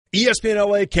ESPN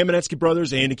LA, Kamenetsky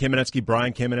brothers, Andy Kamenetsky,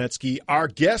 Brian Kamenetsky. Our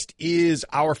guest is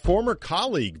our former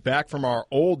colleague back from our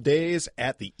old days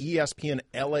at the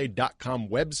ESPNLA.com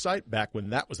website, back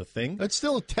when that was a thing. That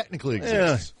still technically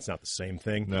exists. It's not the same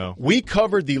thing. No. We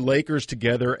covered the Lakers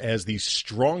together as the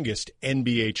strongest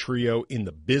NBA trio in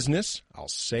the business. I'll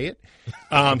say it.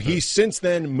 He's since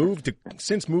then moved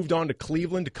on to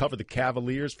Cleveland to cover the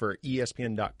Cavaliers for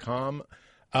ESPN.com.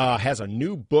 Has a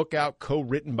new book out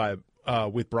co-written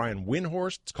with Brian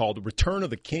Windhorst. It's called Return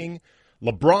of the King,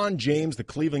 LeBron James, the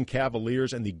Cleveland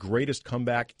Cavaliers, and the greatest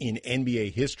comeback in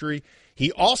NBA history.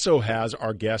 He also has,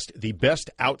 our guest, the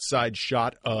best outside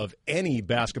shot of any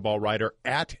basketball writer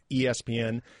at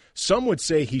ESPN. Some would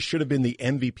say he should have been the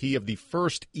MVP of the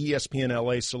first ESPN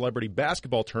LA Celebrity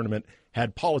Basketball Tournament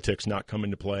had politics not come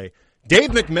into play.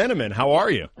 Dave McMenamin, how are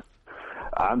you?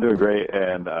 I'm doing great,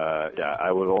 and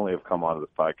I would only have come onto this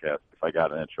podcast if I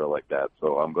got an intro like that.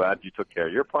 So I'm glad you took care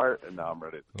of your part, and now I'm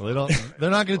ready. Well,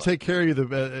 they're not going to take care of you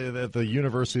at the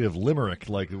University of Limerick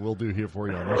like we'll do here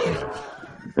for you on this show.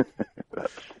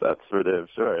 That's for damn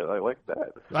sure. I like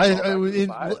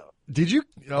that. Did you?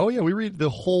 Oh yeah, we read the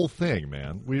whole thing,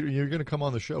 man. You're going to come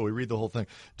on the show. We read the whole thing.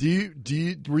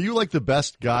 Were you like the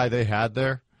best guy they had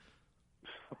there?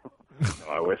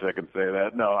 I wish I could say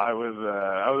that. No, I was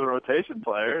a rotation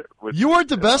player. You weren't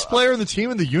the best player on the team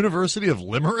in the University of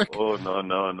Limerick? Oh no!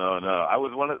 I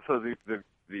was one of I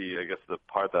guess the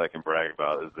part that I can brag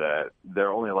about is that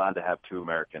they're only allowed to have 2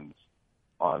 Americans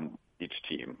on each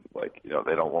team. Like, they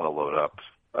don't want to load up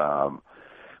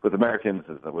with Americans.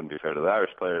 That wouldn't be fair to the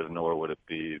Irish players, nor would it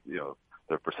be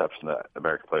their perception that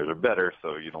American players are better.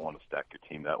 So you don't want to stack your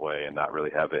team that way and not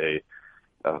really have a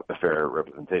fair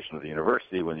representation of the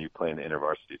university when you play in the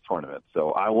InterVarsity tournament.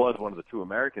 So I was one of the 2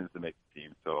 Americans to make the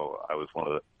team. So I was one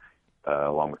of the,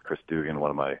 along with Chris Dugan, one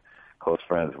of my close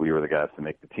friends, we were the guys to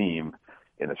make the team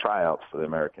in the tryouts for the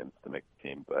Americans to make the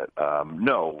team. But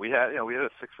no, we had a 6'6"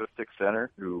 center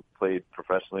who played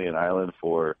professionally in Ireland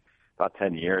for about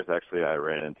 10 years. Actually, I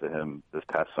ran into him this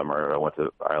past summer. I went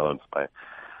to Ireland with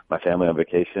my family on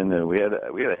vacation, and we had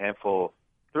a handful,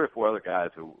 3 or 4 other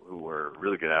guys who were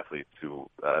really good athletes who,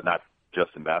 not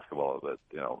just in basketball, but,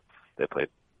 they played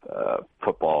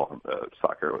football,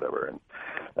 soccer, or whatever. And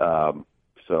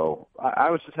so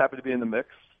I was just happy to be in the mix,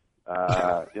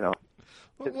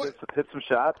 hit some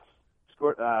shots,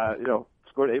 scored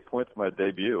 8 points in my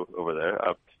debut over there.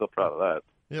 I'm still proud of that.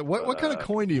 Yeah, what kind of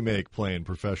coin do you make playing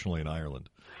professionally in Ireland?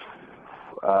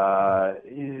 I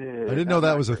didn't know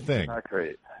that was a thing. Not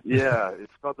great. Yeah,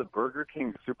 it's called the Burger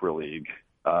King Super League.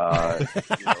 I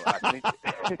think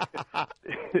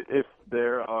if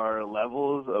there are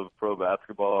levels of pro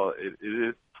basketball, it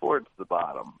is towards the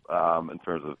bottom in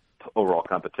terms of overall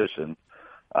competition.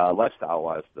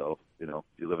 Lifestyle-wise, though, you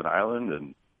live in Ireland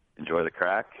and enjoy the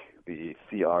crack, the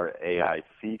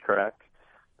CRAIC crack.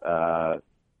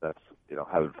 That's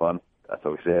having fun. That's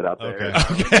how we say it out there.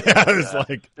 Okay. I was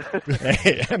like,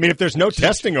 hey, if there's no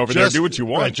testing over there, do what you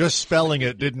want. Right, just spelling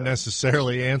it didn't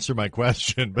necessarily answer my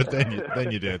question, but then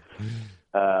you did.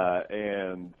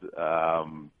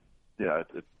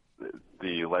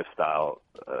 The lifestyle,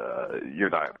 you're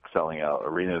not selling out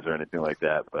arenas or anything like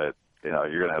that, but you're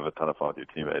going to have a ton of fun with your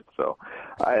teammates. So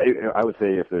I would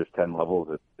say if there's 10 levels,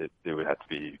 it would have to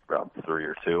be around 3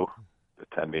 or 2, the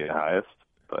 10 being the highest.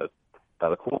 But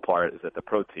the cool part is that the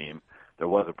pro team, there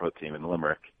was a pro team in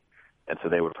Limerick, and so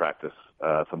they would practice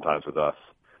sometimes with us.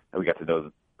 And we got to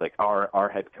know, like, our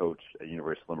head coach at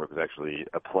University of Limerick was actually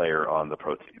a player on the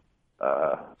pro team,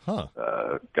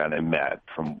 a guy named Matt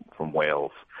from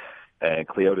Wales. And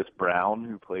Cleotis Brown,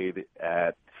 who played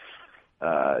at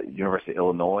University of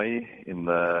Illinois in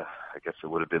the, I guess it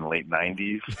would have been late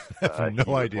 90s. I have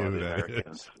no idea who that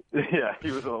is. Yeah, he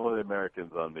was one of the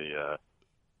Americans on the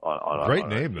great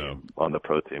name, though. On the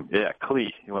pro team. Yeah,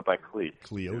 Clee. He went by Clee.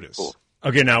 Cleotis. Cool.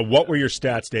 Okay, now, what were your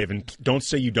stats, Dave? And don't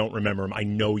say you don't remember them. I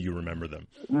know you remember them.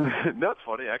 That's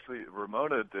funny. Actually,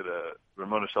 Ramona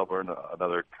Shelburne,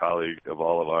 another colleague of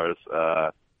all of ours,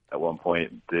 at one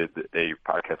point did a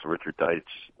podcast with Richard Deitch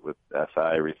with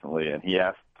SI recently, and he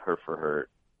asked her for her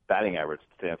batting average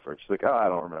at Stanford. She's like, I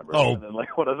don't remember. Oh, and then,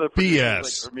 one of the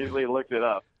BS. Immediately looked it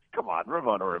up. Come on,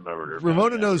 Ramona remembered her.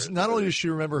 Ramona knows, not only does she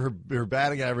remember her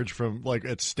batting average from,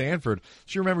 at Stanford,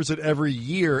 she remembers it every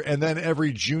year, and then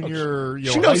every junior,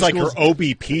 she knows, her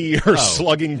OBP, her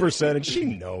slugging percentage. She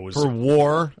knows. Her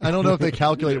WAR. I don't know if they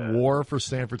calculate WAR for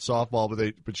Stanford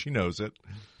softball, but she knows it.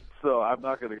 So I'm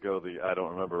not going to go I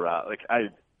don't remember route.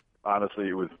 Honestly,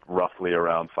 it was roughly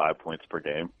around 5 points per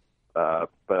game.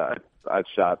 But I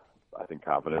shot, I think,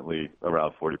 confidently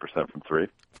around 40% from 3.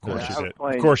 Of course you did.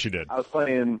 Of course you did. I was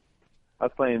playing I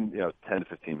was playing 10 to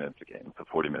 15 minutes a game. It's a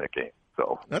 40-minute game,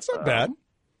 so that's not bad.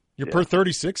 Your per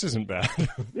 36 isn't bad.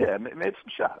 Yeah, made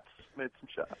some shots.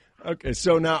 Okay,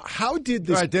 so now how did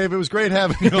this? All right, Dave, it was great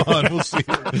having you on. We'll see.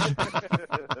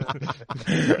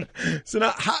 So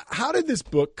now, how did this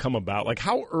book come about? Like,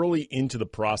 how early into the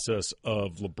process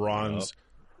of LeBron's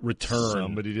return?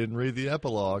 Somebody didn't read the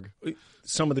epilogue.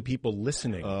 Some of the people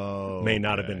listening may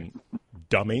not have been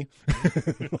dummy.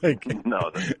 Like,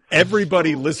 no,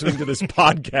 everybody listening to this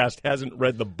podcast hasn't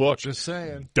read the book. Just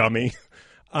saying, dummy.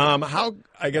 How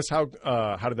did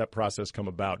that process come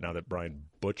about? Now that Brian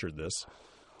butchered this.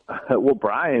 Well,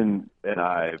 Brian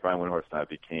Windhorst and I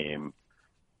became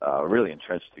really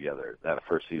entrenched together. That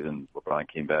first season, LeBron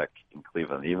came back in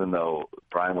Cleveland. Even though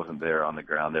Brian wasn't there on the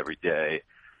ground every day,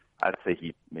 I'd say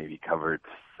he maybe covered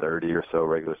 30 or so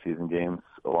regular season games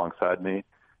alongside me,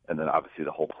 and then obviously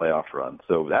the whole playoff run.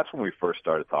 So that's when we first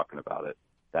started talking about it,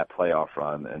 that playoff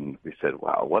run, and we said,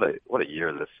 "Wow, what a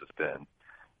year this has been."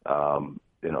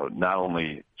 Not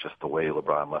only just the way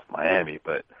LeBron left Miami,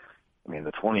 but I mean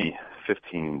the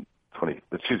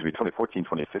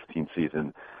 2014-2015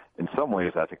 season, in some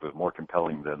ways, I think was more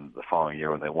compelling than the following year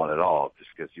when they won it all,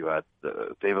 just because you had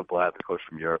David Blatt, the coach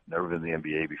from Europe, never been in the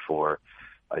NBA before.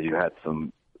 You had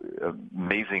some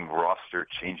amazing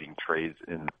roster-changing trades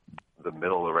in the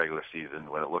middle of the regular season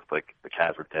when it looked like the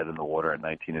Cavs were dead in the water at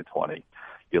 19 and 20.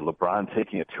 You had LeBron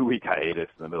taking a 2-week hiatus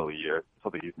in the middle of the year,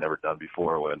 something he's never done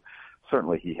before, when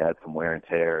certainly he had some wear and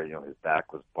tear. His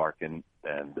back was barking,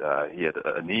 and he had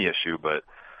a knee issue. But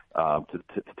to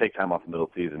take time off the middle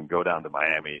of the season, go down to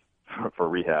Miami for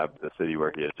rehab, the city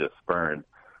where he had just burned,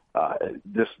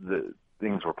 the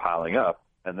things were piling up.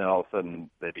 And then all of a sudden,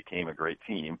 they became a great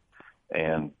team,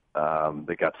 and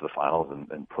they got to the finals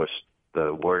and pushed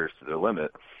the Warriors to their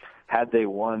limit. Had they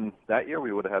won that year,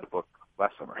 we would have had a book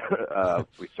last summer.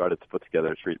 We started to put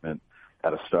together a treatment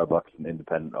at a Starbucks in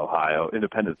Independence, Ohio,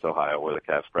 where the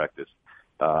Cavs practiced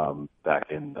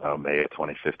back in May of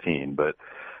 2015. But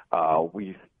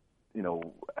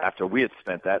after we had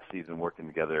spent that season working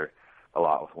together a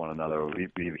lot with one another, we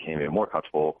became even more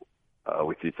comfortable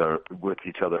with each other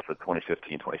for the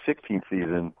 2015-2016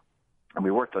 season, and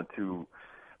we worked on two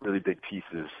really big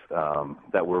pieces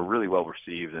that were really well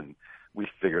received, and we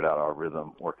figured out our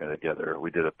rhythm working together. We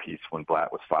did a piece when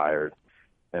Blatt was fired,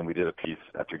 and we did a piece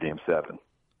after Game 7.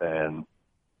 And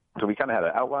so we kind of had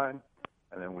an outline,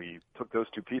 and then we took those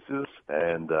two pieces,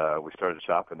 and we started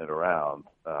shopping it around.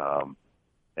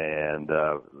 And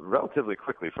relatively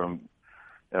quickly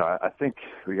I think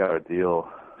we got our deal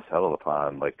settled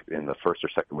upon like in the first or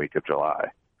second week of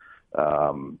July.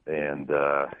 Then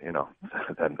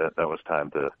that was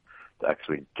time to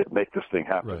actually make this thing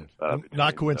happen. Right.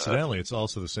 Not coincidentally, it's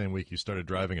also the same week you started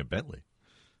driving a Bentley.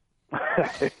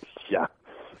 Yeah.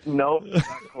 No, not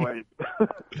quite.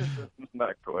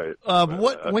 Not quite.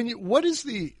 What's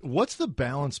the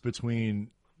balance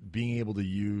between being able to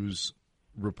use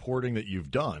reporting that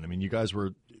you've done? I mean, you guys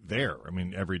were there. I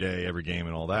mean, every day, every game,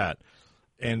 and all that,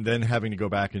 and then having to go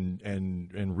back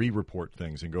and re-report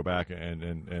things and go back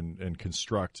and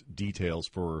construct details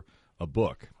for a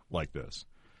book like this.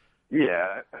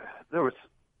 Yeah, there was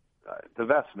the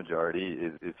vast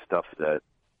majority is stuff that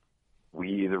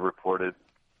we either reported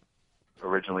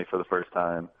originally for the first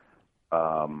time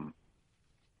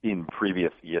in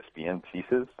previous ESPN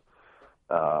pieces,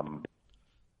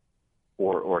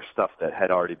 or stuff that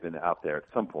had already been out there at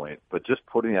some point. But just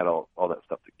putting all that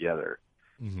stuff together,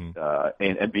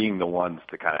 and being the ones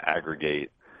to kind of aggregate,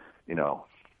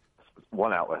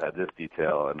 one outlet had this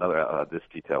detail, another outlet had this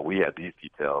detail, we had these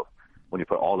details. When you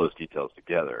put all those details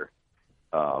together,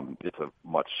 it's a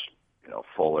much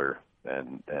fuller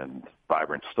and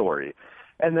vibrant story.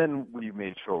 And then we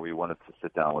made sure we wanted to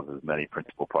sit down with as many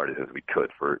principal parties as we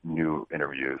could for new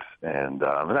interviews. And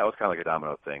that was kind of like a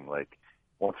domino thing. Like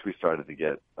once we started to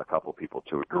get a couple people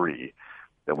to agree,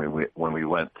 then when we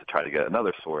went to try to get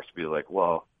another source, be like,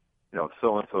 well,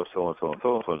 so-and-so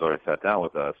has already sat down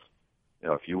with us.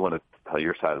 If you want to tell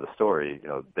your side of the story,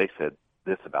 they said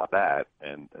this about that,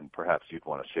 and perhaps you'd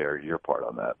want to share your part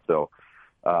on that. So,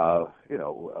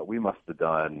 we must have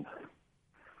done,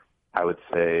 I would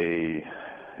say,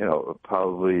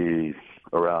 probably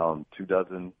around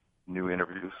 24 new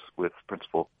interviews with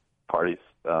principal parties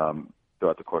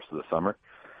throughout the course of the summer.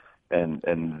 And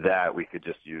that we could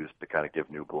just use to kind of give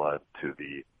new blood to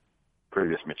the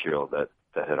previous material that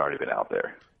had already been out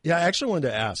there. Yeah, I actually wanted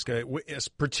to ask,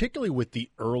 particularly with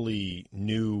the early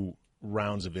new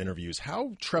rounds of interviews,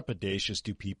 how trepidatious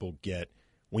do people get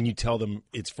when you tell them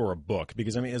it's for a book?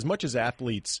 Because, I mean, as much as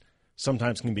athletes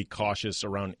sometimes can be cautious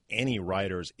around any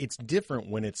writers, it's different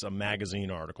when it's a magazine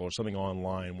article or something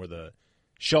online where the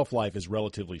shelf life is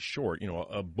relatively short.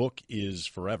 A book is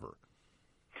forever.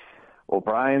 Well,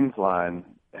 Brian's line,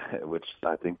 which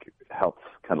I think helped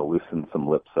kind of loosen some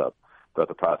lips up throughout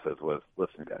the process, was,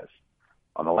 listen, guys,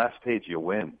 on the last page you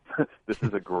win. This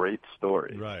is a great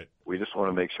story. Right. We just want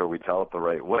to make sure we tell it the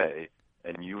right way,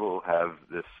 and you will have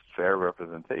this fair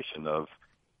representation of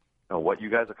what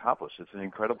you guys accomplished. It's an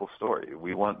incredible story.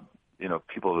 We want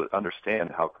people to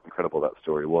understand how incredible that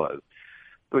story was.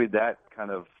 So that kind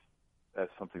of,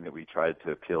 that's something that we tried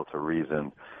to appeal to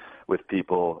reason with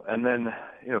people. And then,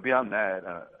 beyond that,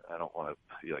 I don't want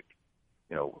to be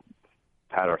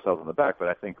pat ourselves on the back, but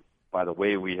I think by the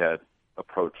way we had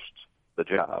approached the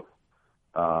job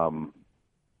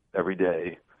every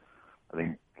day, I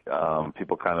think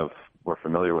people kind of were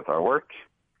familiar with our work,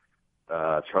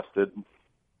 trusted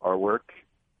our work,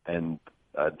 and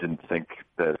didn't think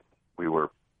that we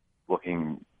were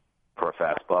looking for a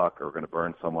fast buck or going to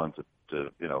burn someone to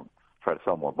try to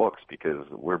sell more books, because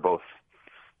we're both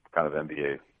kind of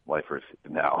NBA lifers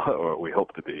now, or we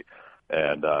hope to be,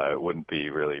 and it wouldn't be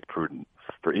really prudent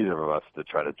for either of us to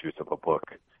try to juice up a book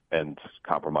and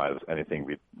compromise anything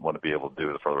we want to be able to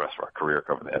do for the rest of our career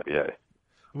covering the NBA.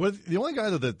 Well, the only guy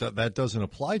that doesn't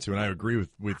apply to, and I agree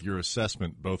with your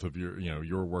assessment, both of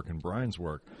your work and Brian's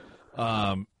work,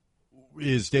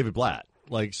 is David Blatt.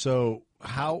 So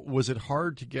how was it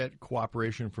hard to get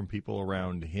cooperation from people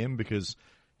around him, because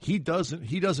he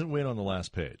doesn't win on the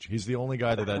last page. He's the only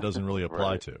guy that doesn't really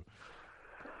apply right. to.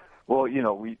 Well,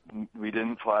 we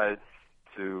didn't fly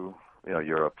to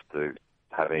Europe to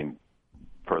having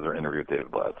further interview with David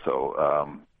Blatt,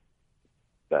 so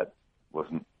that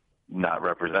wasn't not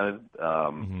represented.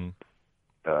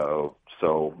 So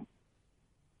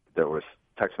there was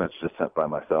text messages sent by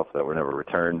myself that were never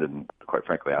returned, and quite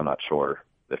frankly, I'm not sure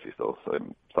if he still saw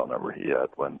the number he had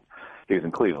when he was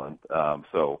in Cleveland.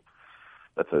 So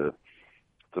it's a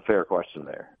fair question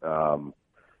there.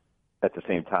 At the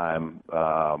same time,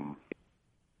 I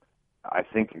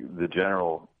think the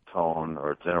general tone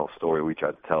or general story we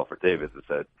tried to tell for David is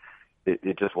that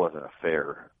it just wasn't a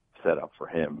fair setup for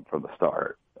him from the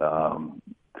start,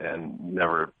 and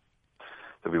never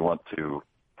did we want to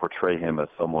portray him as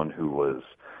someone who was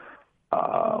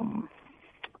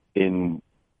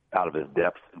out of his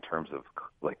depth in terms of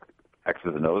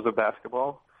X's and O's of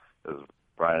basketball. As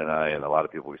Brian and I and a lot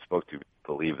of people we spoke to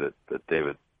believe that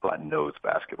David Blatt knows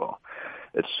basketball.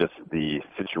 It's just the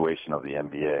situation of the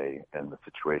NBA and the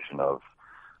situation of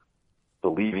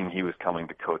believing he was coming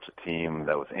to coach a team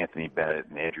that was Anthony Bennett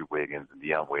and Andrew Wiggins and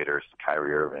Deion Waiters,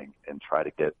 Kyrie Irving, and try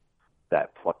to get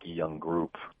that plucky young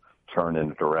group turned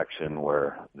in a direction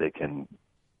where they can,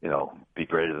 be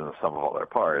greater than the sum of all their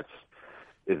parts,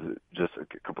 is just a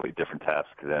completely different task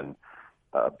than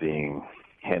being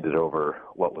handed over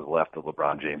what was left of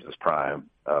LeBron James's prime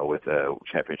with a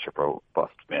championship or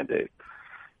bust mandate.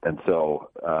 And so,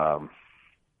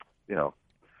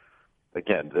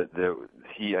 again,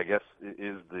 he, I guess,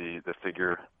 is the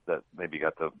figure that maybe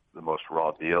got the most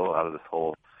raw deal out of this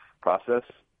whole process.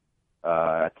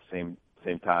 At the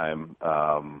same time,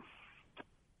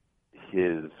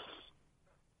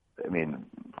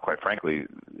 quite frankly,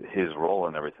 his role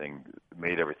in everything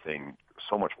made everything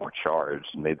so much more charged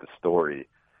and made the story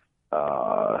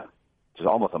just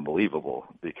almost unbelievable,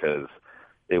 because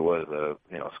it was a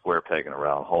square peg in a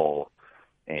round hole,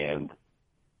 and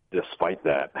despite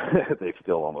that, they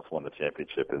still almost won the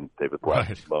championship in David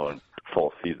Blatt's lone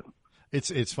full season.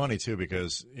 It's funny too,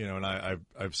 because and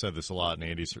I've said this a lot, and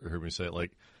Andy's heard me say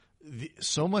it.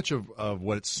 So much of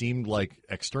what it seemed like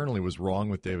externally was wrong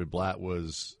with David Blatt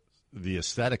was the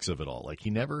aesthetics of it all. He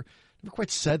never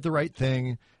quite said the right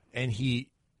thing, and he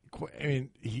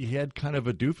had kind of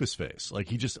a doofus face.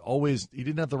 He just he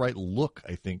didn't have the right look,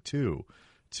 I think, too,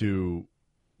 to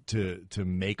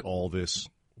make all this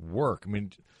work.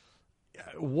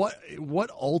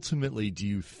 What ultimately do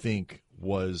you think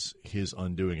was his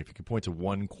undoing? If you could point to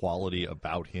one quality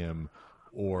about him,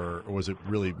 or was it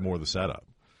really more the setup?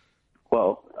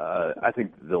 Well, I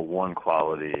think the one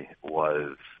quality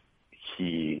was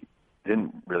he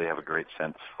didn't really have a great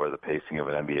sense for the pacing of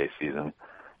an NBA season,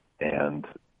 and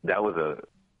that was a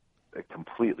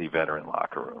completely veteran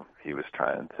locker room he was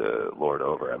trying to lord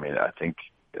over. I think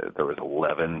there was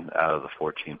 11 out of the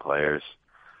 14 players.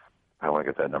 I want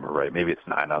to get that number right. Maybe it's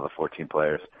 9 out of the 14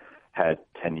 players had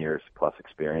 10 years plus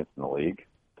experience in the league.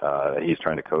 He's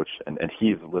trying to coach, and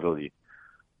he's literally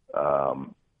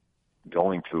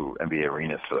going to NBA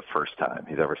arenas for the first time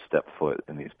he's ever stepped foot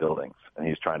in these buildings, and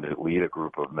he's trying to lead a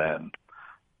group of men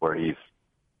where he's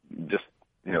just,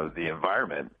 the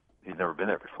environment, he's never been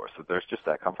there before. So there's just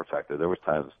that comfort factor. There was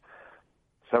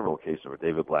several occasions where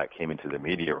David Blatt came into the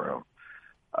media room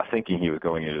thinking he was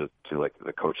going into like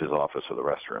the coach's office or the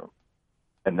restroom.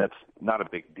 And that's not a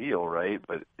big deal, right?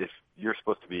 But if you're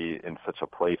supposed to be in such a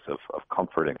place of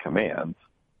comfort and command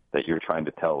that you're trying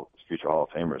to tell future Hall of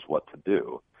Famers what to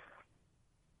do,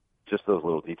 just those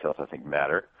little details I think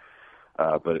matter.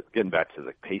 But getting back to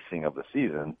the pacing of the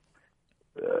season,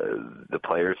 the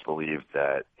players believed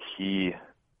that he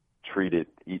treated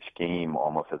each game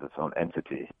almost as its own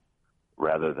entity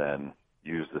rather than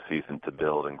use the season to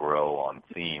build and grow on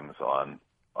themes, on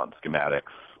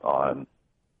schematics, on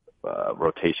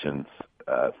rotations,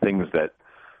 things that,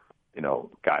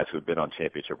 guys who had been on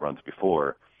championship runs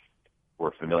before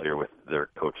were familiar with their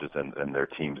coaches and their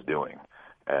teams doing.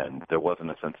 And there wasn't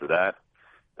a sense of that.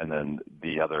 And then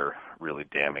the other really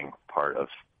damning part of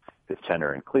his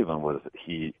tenure in Cleveland was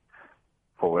he,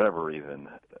 for whatever reason,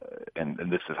 and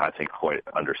this is, I think, quite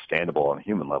understandable on a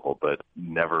human level, but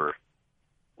never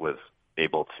was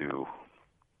able to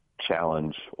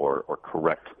challenge or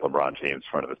correct LeBron James in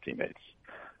front of his teammates.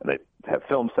 And they have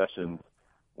film sessions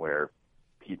where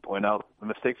he'd point out the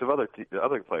mistakes of other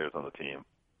players on the team,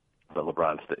 but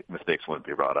LeBron's mistakes wouldn't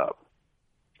be brought up.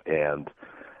 And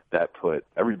that put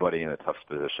everybody in a tough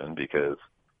position because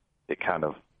it kind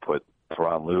of put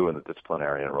Tyronn Lue in the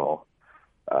disciplinarian role,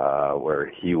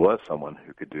 where he was someone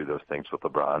who could do those things with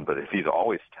LeBron. But if he's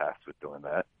always tasked with doing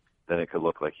that, then it could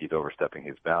look like he's overstepping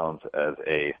his bounds as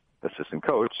a assistant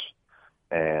coach,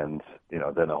 and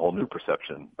then a whole new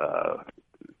perception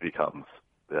becomes,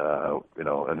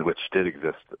 and which did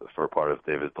exist for a part of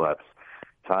David Blatt's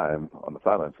time on the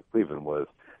sidelines of Cleveland was,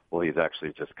 well, he's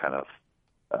actually just kind of,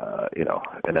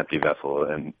 an empty vessel,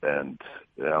 and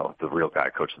the real guy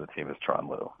coaching the team is Tyronn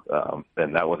Lue,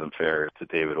 and that wasn't fair to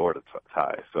David or to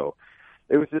Ty. So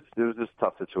it was just a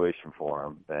tough situation for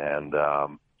him, and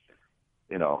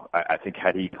I think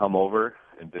had he come over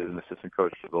and been an assistant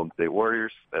coach for the Golden State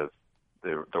Warriors, as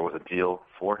there was a deal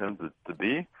for him to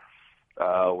be,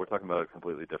 we're talking about a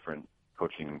completely different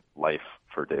coaching life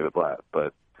for David Blatt.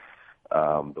 But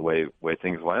the way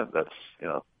things went, that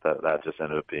just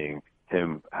ended up being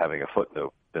him having a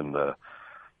footnote in the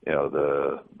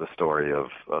story of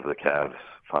the Cavs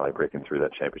finally breaking through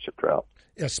that championship drought.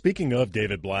 Yeah, speaking of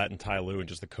David Blatt and Ty Lue and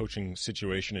just the coaching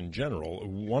situation in general,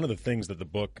 one of the things that the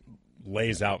book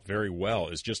lays out very well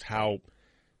is just how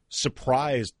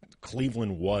surprised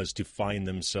Cleveland was to find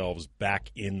themselves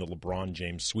back in the LeBron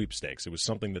James sweepstakes. It was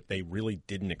something that they really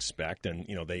didn't expect, and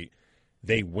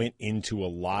they went into a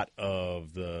lot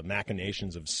of the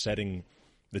machinations of setting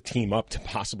the team up to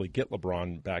possibly get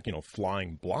LeBron back,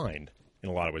 flying blind in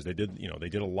a lot of ways. They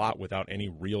did a lot without any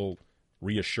real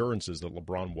reassurances that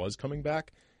LeBron was coming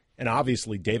back. And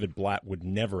obviously David Blatt would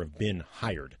never have been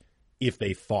hired if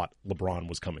they thought LeBron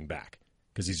was coming back,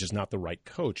 because he's just not the right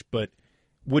coach. But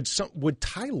would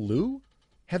Ty Lue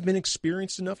have been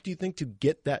experienced enough, do you think, to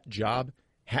get that job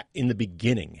in the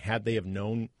beginning, had they have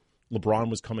known LeBron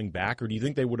was coming back? Or do you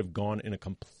think they would have gone in a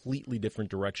completely different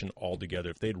direction altogether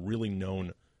if they'd really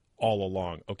known all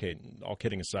along, okay, all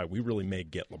kidding aside, we really may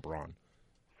get LeBron?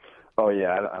 Oh,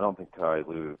 yeah, I don't think Ty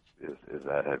Lue is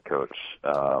that head coach.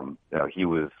 He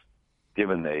was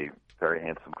given a very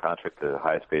handsome contract, the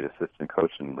highest paid assistant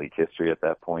coach in league history at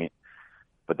that point,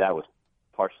 but that was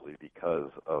partially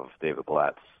because of David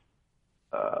Blatt's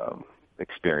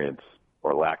experience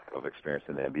or lack of experience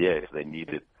in the NBA. So they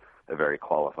needed a very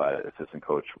qualified assistant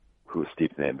coach who was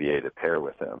steeped in the NBA to pair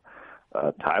with him.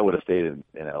 Ty would have stayed in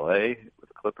L.A. with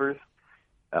the Clippers.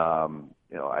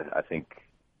 I think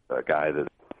a guy that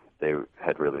they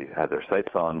had really had their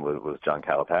sights on was John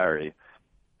Calipari,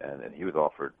 and he was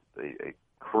offered a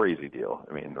crazy deal.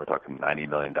 I mean, we're talking $90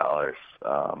 million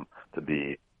to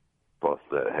be both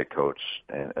the head coach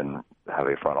and have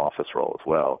a front office role as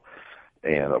well.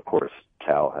 And, of course,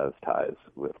 Cal has ties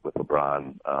with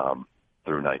LeBron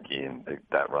through Nike, and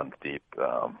that runs deep,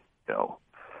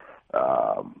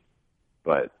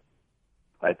 but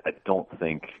I don't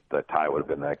think that Ty would have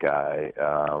been that guy.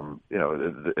 And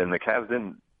the Cavs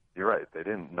didn't, you're right, they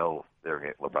didn't know they were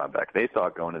going to get LeBron back. They saw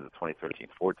it going into the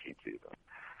 2013-14 season,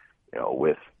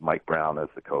 with Mike Brown as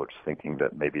the coach, thinking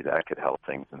that maybe that could help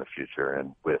things in the future,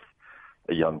 and with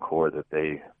a young core that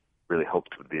they really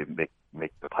hoped would be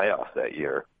make the playoffs that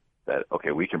year, that,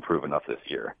 okay, we can prove enough this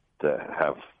year to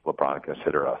have LeBron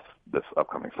consider us this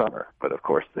upcoming summer. But, of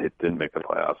course, they didn't make the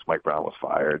playoffs. Mike Brown was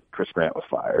fired. Chris Grant was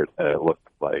fired. And it looked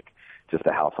like just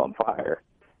a house on fire,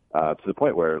 to the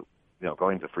point where,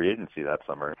 going to free agency that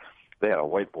summer, they had a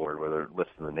whiteboard where they're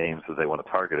listing the names that they want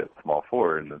to target at small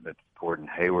forward, and it's Gordon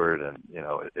Hayward and,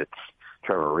 it's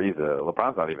Trevor Ariza.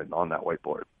 LeBron's not even on that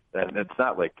whiteboard. And it's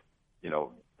not like,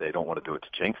 they don't want to do it to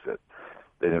jinx it.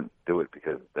 They didn't do it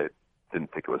because they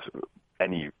didn't think it was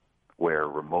anywhere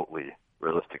remotely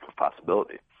realistic of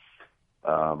possibility.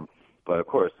 But of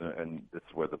course, and this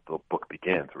is where the book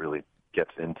begins, really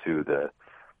gets into the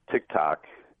tick-tock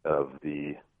of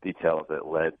the details that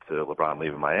led to LeBron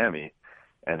leaving Miami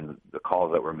and the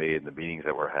calls that were made and the meetings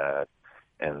that were had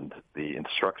and the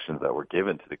instructions that were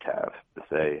given to the Cavs to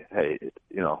say, hey,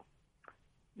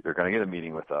 you're going to get a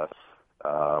meeting with us,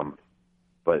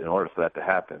 but in order for that to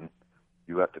happen,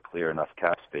 you have to clear enough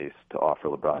cap space to offer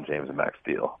LeBron James a max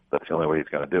deal. That's the only way he's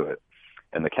going to do it.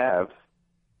 And the Cavs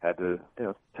had to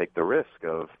take the risk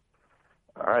of,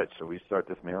 all right, so we start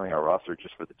dismantling our roster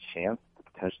just for the chance to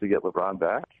potentially get LeBron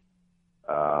back.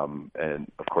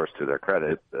 And, of course, to their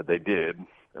credit, they did,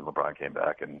 and LeBron came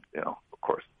back, and, of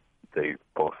course, they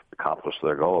both accomplished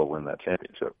their goal of winning that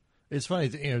championship. It's funny,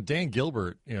 Dan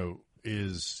Gilbert,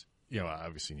 is,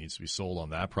 obviously needs to be sold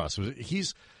on that process.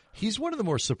 He's one of the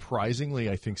more surprisingly,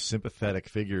 I think, sympathetic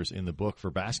figures in the book for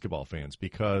basketball fans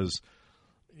because,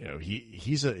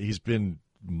 he's been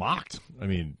mocked,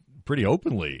 pretty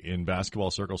openly in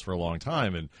basketball circles for a long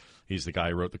time, and he's the guy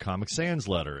who wrote the Comic Sans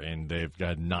letter, and they've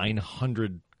got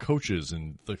 900 coaches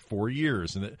in 4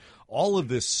 years, and all of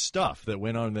this stuff that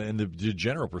went on, and the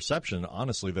general perception,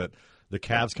 honestly, that the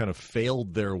Cavs kind of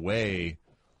failed their way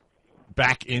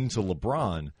back into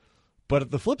LeBron. But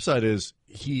the flip side is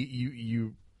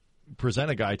you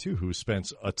present a guy too who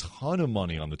spends a ton of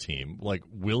money on the team, like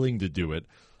willing to do it,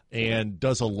 and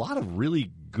does a lot of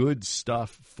really good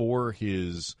stuff for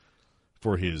his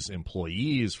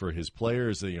employees, for his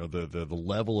players. The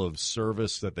level of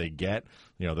service that they get.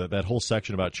 That whole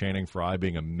section about Channing Frye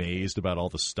being amazed about all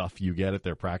the stuff you get at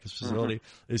their practice facility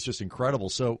is just incredible.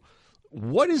 So,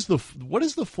 what is the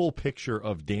full picture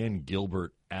of Dan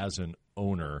Gilbert as an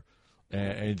owner?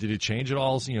 And did it change at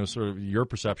all? Sort of your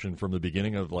perception from the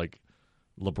beginning of like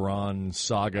LeBron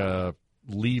saga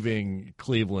leaving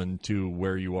Cleveland to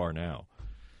where you are now?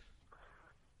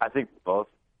 I think both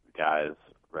guys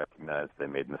recognized they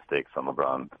made mistakes on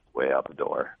LeBron's way out the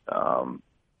door.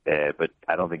 But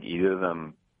I don't think either of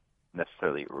them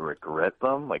necessarily regret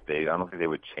them. I don't think they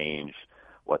would change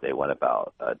what they went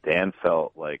about. Dan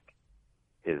felt like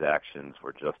his actions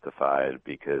were justified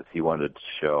because he wanted to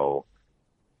show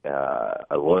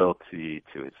a loyalty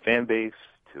to his fan base,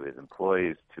 to his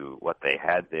employees, to what they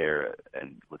had there,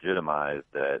 and legitimize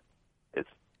that it's,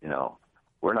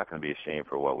 we're not going to be ashamed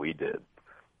for what we did.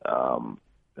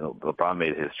 LeBron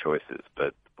made his choices,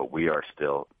 but we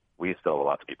still have a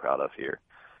lot to be proud of here.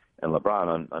 And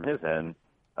LeBron, on his end,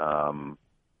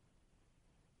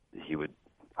 he would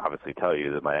obviously tell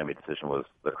you that Miami decision was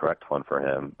the correct one for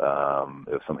him.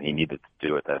 It was something he needed to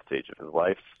do at that stage of his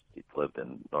life. He'd lived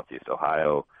in Northeast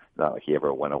Ohio. Not like he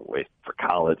ever went away for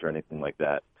college or anything like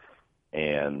that.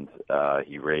 And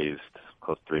he raised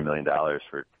close to $3 million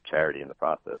for charity in the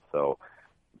process. So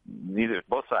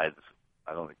both sides,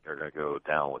 I don't think they're going to go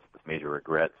down with major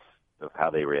regrets of how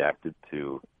they reacted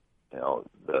to,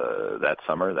 that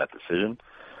summer, that decision.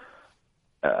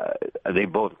 They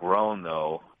both grown,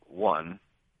 though. One,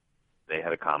 they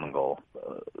had a common goal.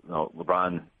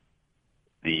 LeBron,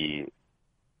 the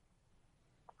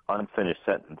unfinished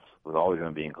sentence was always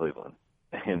going to be in Cleveland,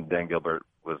 and Dan Gilbert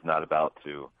was not about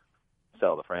to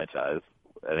sell the franchise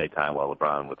at any time while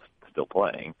LeBron was still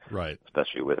playing, right?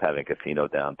 Especially with having a casino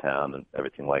downtown and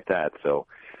everything like that. So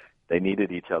they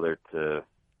needed each other to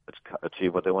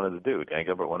achieve what they wanted to do. Dan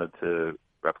Gilbert wanted to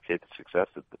replicate the success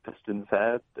that the Pistons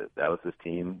had. That was his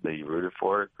team that he rooted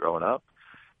for growing up.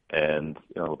 And,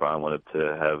 LeBron wanted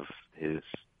to have his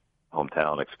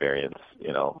hometown experience,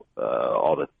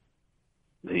 all the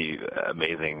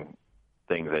amazing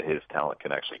things that his talent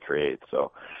can actually create.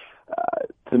 So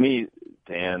to me,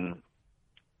 Dan,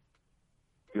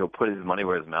 put his money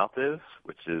where his mouth is,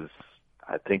 which is,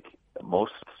 I think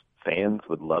most fans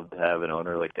would love to have an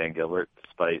owner like Dan Gilbert,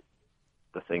 despite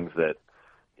the things that,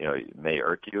 may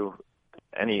irk you.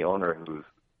 Any owner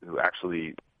who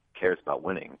actually cares about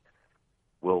winning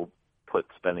will put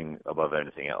spending above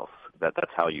anything else. That's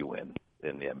how you win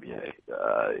in the NBA.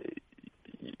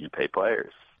 You pay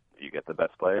players. You get the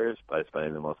best players by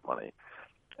spending the most money.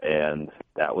 And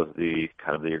that was the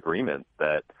kind of the agreement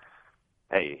that,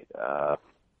 hey,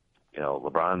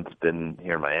 LeBron's been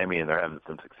here in Miami and they're having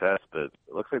some success, but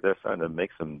it looks like they're starting to make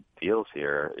some deals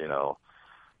here,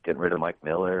 getting rid of Mike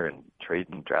Miller and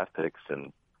trading draft picks,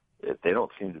 and they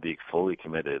don't seem to be fully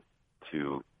committed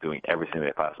to doing everything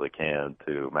they possibly can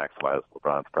to maximize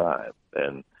LeBron's prime.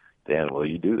 And Dan, will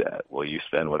you do that? Will you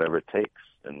spend whatever it takes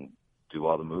and do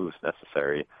all the moves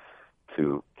necessary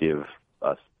to give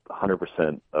us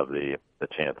 100% of the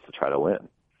chance to try to win?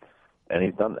 And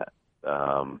he's done that.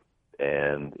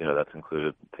 And, that's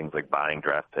included things like buying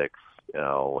draft picks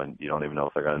and you don't even know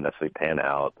if they're going to necessarily pan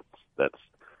out. That's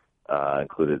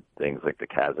included things like the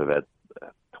Cavs have had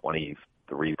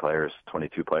 23 players,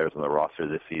 22 players on the roster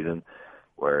this season,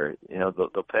 where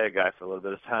they'll pay a guy for a little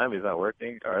bit of time. He's not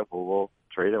working. All right, well, we'll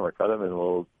trade him or cut him, and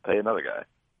we'll pay another guy.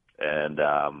 And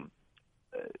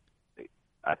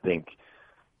I think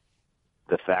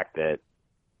the fact that,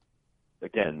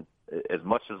 again, as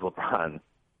much as LeBron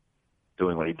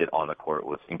doing what he did on the court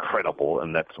was incredible,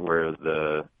 and that's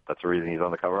the reason he's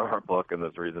on the cover of our book, and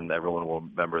that's the reason everyone will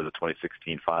remember the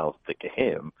 2016 finals think of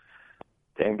him.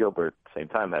 Dan Gilbert, at the same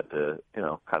time, had to,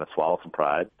 kind of swallow some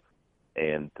pride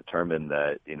and determine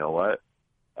that,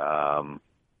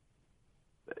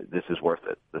 this is worth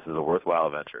it. This is a worthwhile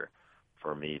venture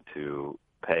for me to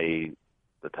pay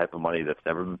the type of money that's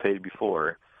never been paid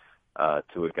before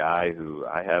to a guy who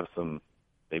I have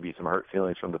maybe some hurt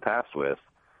feelings from the past with,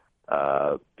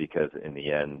 because in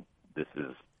the end, this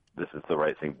is the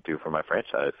right thing to do for my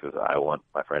franchise, because I want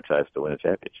my franchise to win a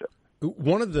championship.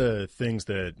 One of the things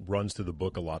that runs through the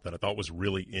book a lot that I thought was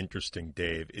really interesting,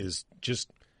 Dave, is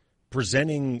just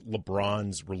presenting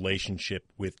LeBron's relationship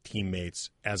with teammates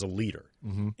as a leader.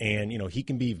 Mm-hmm. And, he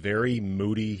can be very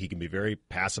moody. He can be very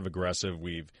passive-aggressive.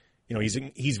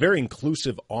 He's very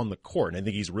inclusive on the court, and I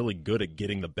think he's really good at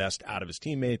getting the best out of his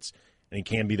teammates, and he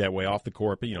can be that way off the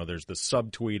court. But, there's the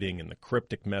subtweeting and the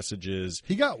cryptic messages.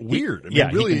 He got weird. He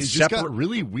just got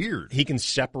really weird. He can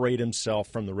separate himself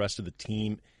from the rest of the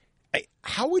team.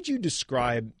 How would you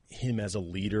describe him as a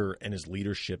leader and his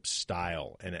leadership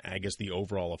style and I guess the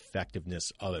overall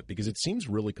effectiveness of it? Because it seems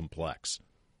really complex.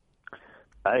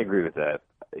 I agree with that.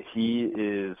 He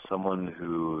is someone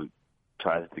who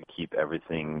tries to keep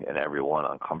everything and everyone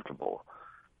uncomfortable.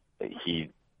 He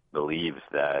believes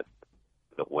that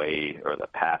the way or the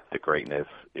path to greatness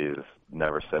is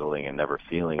never settling and never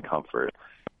feeling comfort.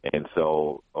 And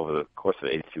so over the course of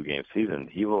an 82-game season,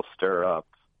 he will stir up,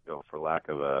 for lack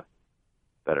of a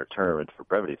better term and for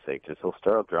brevity's sake, he'll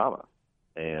stir up drama.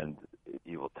 And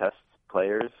he will test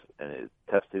players and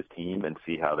test his team and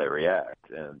see how they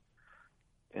react. And,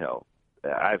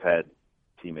 I've had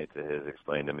teammates of his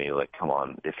explain to me, like, come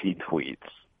on, if he tweets,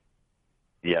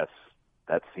 yes,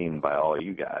 that's seen by all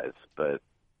you guys, but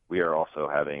we are also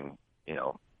having,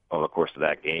 over the course of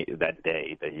that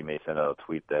day that he may send out a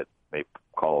tweet that may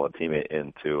call a teammate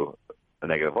into a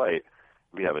negative light,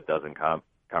 we have a dozen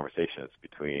conversations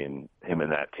between him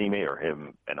and that teammate or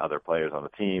him and other players on the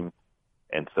team.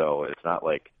 And so it's not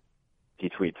like he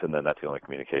tweets and then that's the only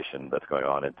communication that's going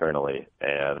on internally.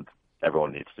 And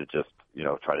everyone needs to just,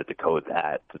 try to decode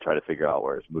that to try to figure out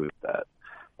where his move's at.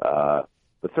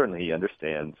 But certainly he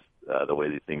understands the way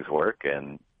these things work.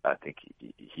 And I think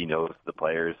he knows the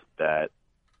players that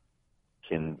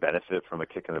can benefit from a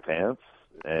kick in the pants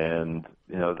and,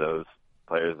 those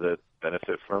players that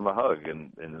benefit from a hug.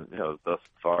 And thus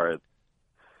far,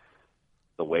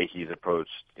 the way he's approached,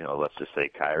 let's just say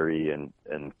Kyrie and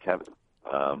Kevin.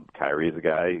 Kyrie is a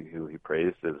guy who he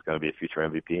praised is going to be a future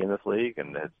MVP in this league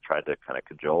and has tried to kind of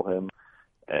cajole him.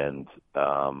 And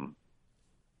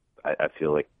I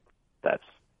feel like that's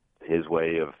his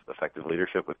way of effective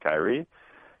leadership with Kyrie.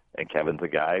 And Kevin's a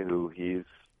guy who he's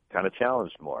kind of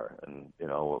challenged more. And,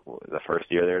 the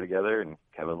first year they were together, and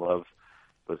Kevin Love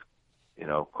was,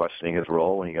 questioning his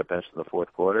role when he got benched in the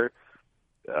fourth quarter.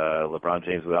 LeBron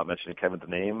James, without mentioning Kevin's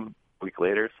name, a week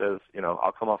later says,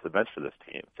 I'll come off the bench for this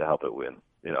team to help it win,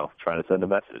 trying to send a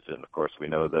message. And, of course, we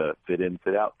know the fit-in,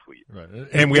 fit-out tweet. Right.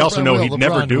 And we also know he'd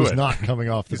never do it. Not coming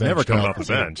off the He's bench. never coming off the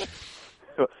bench.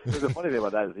 So, the funny thing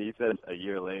about that is he said a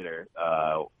year later,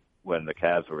 when the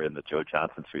Cavs were in the Joe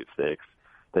Johnson sweepstakes,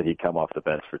 that he'd come off the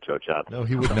bench for Joe Johnson. No,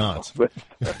 he would not.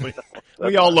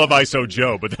 We all love ISO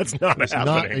Joe, but that's not it's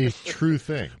happening. Not a true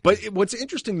thing. But what's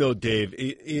interesting, though, Dave,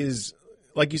 is,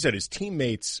 like you said, his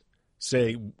teammates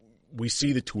say, we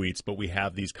see the tweets, but we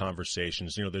have these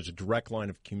conversations. There's a direct line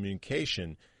of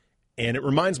communication. And it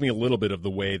reminds me a little bit of the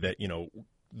way that,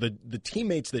 the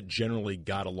teammates that generally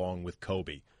got along with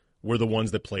Kobe were the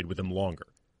ones that played with him longer.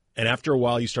 And after a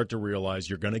while, you start to realize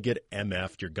you're going to get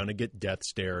MF'd, you're going to get death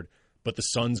stared, but the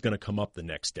sun's going to come up the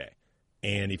next day.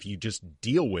 And if you just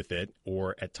deal with it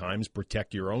or at times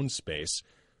protect your own space,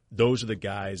 those are the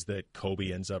guys that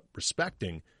Kobe ends up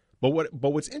respecting. But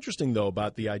what's interesting, though,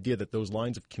 about the idea that those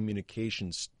lines of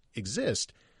communications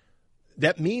exist,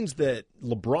 that means that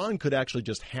LeBron could actually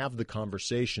just have the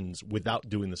conversations without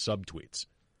doing the subtweets.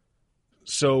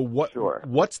 So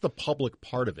what's the public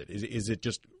part of it? Is it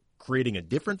just creating a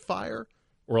different fire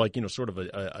or sort of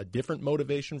a different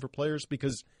motivation for players?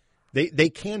 Because they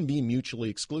can be mutually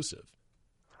exclusive.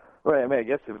 Right. I mean, I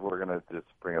guess if we're going to just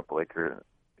bring up Laker,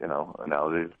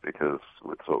 analogies because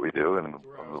it's what we do, and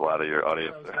a lot of your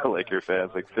audience are Laker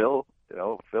fans. Like Phil,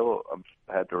 Phil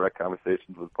had direct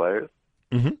conversations with players,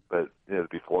 but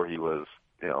before he was,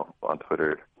 on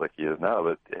Twitter like he is now,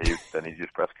 but then he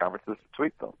used press conferences to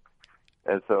tweet them.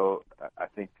 And so I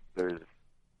think there's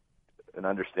an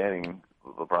understanding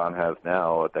LeBron has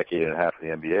now, a decade and a half in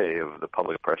the NBA, of the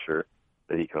public pressure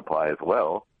that he can apply as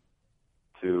well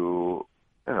to,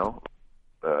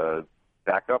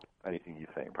 back up anything he's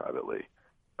saying privately,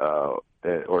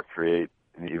 or create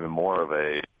even more of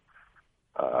a,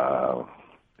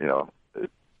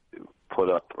 put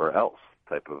up or else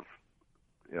type of,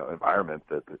 environment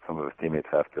that some of his teammates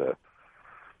have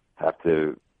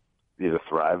to either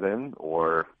thrive in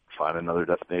or find another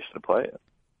destination to play in.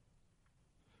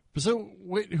 So,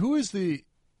 wait, who is the,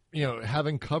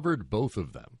 having covered both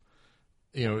of them,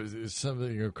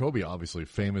 Kobe obviously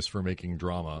famous for making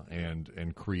drama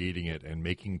and creating it and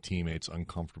making teammates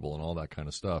uncomfortable and all that kind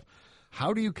of stuff.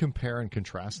 How do you compare and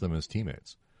contrast them as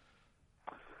teammates?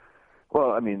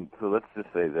 Well, so let's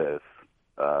just say this.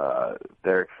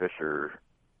 Derek Fisher,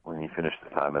 when he finished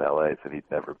his time in L.A., said he'd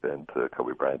never been to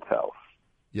Kobe Bryant's house.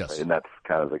 Yes. Right? And that's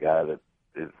kind of the guy that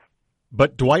is.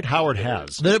 But Dwight Howard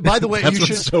has. By the way, that's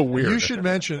what's so weird. You should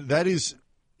mention that is,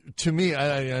 to me,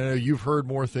 I know you've heard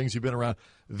more things, you've been around.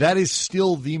 That is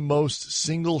still the most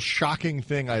single shocking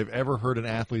thing I've ever heard an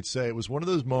athlete say. It was one of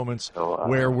those moments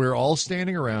where we're all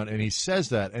standing around and he says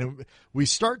that, and we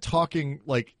start talking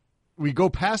like we go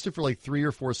past it for like 3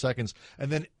 or 4 seconds,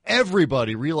 and then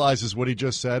everybody realizes what he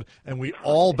just said, and we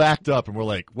all backed up and we're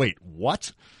like, wait,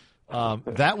 what?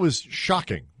 That was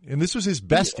shocking. And this was his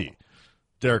bestie,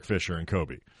 Derek Fisher and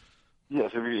Kobe.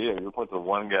 Yes, you point to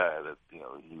one guy that,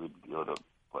 he would go to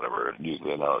whatever,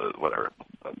 whatever,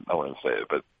 I won't even say it,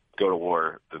 but go to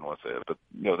war, didn't want to say it, but,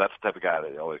 that's the type of guy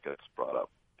that always gets brought up,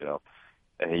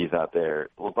 and he's not there.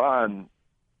 LeBron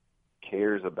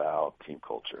cares about team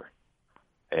culture,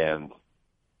 and,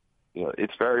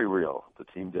 it's very real. The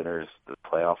team dinners, the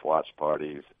playoff watch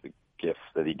parties, the gifts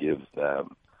that he gives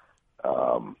them,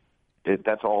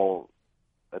 that's all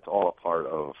a part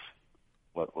of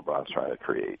what LeBron's trying to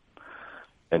create,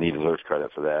 and he deserves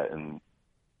credit for that. And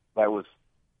that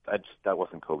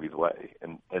wasn't Kobe's way.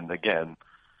 And again,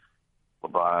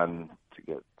 LeBron, to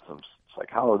get some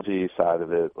psychology side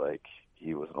of it, like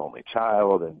he was an only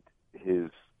child, and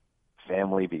his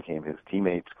family became his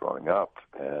teammates growing up,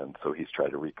 and so he's tried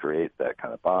to recreate that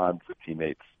kind of bond with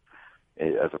teammates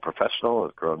as a professional,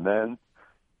 as grown men,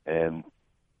 and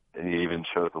he even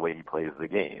shows the way he plays the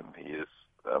game. He is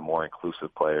a more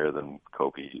inclusive player than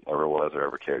Kobe ever was or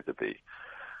ever cared to be.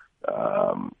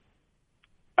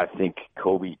 I think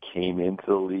Kobe came into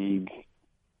the league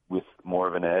with more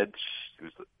of an edge. He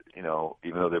was,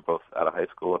 even though they're both out of high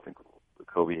school, I think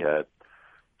Kobe had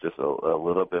just a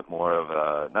little bit more of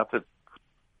a, not that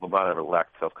LeBron ever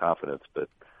lacked self-confidence, but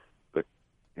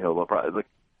LeBron, like,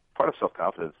 part of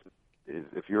self-confidence is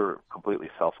if you're completely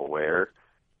self-aware,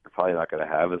 you're probably not going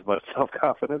to have as much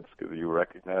self-confidence because you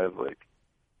recognize, like,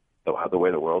 the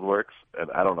way the world works. And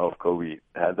I don't know if Kobe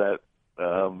had that. I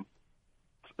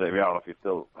don't know if he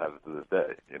still has it to this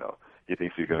day. He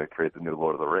thinks he's going to create the new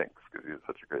Lord of the Rings because he's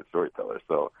such a great storyteller.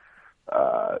 So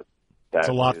that's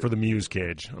a lot for the Muse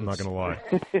cage. I'm not going to lie.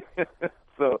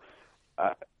 So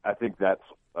I think that's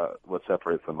what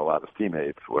separates from a lot of his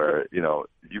teammates. Where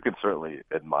you can certainly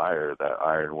admire that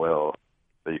iron will,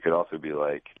 but you could also be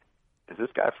like, is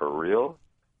this guy for real?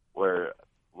 Where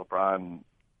LeBron,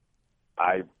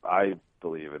 I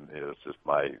believe, and it's just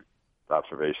my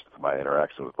observations, my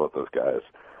interaction with both those guys,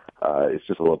 it's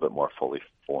just a little bit more fully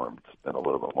formed and a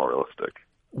little bit more realistic.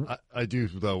 I do,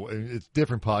 though. It's a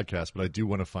different podcast, but I do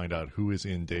want to find out who is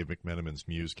in Dave McMenamin's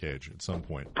Muse cage at some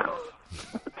point.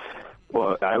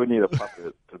 Well, I would need a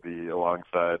puppet to be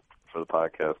alongside for the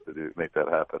podcast to make that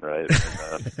happen, right?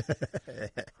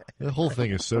 The whole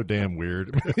thing is so damn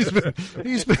weird.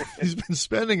 He's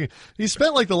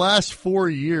spent like the last 4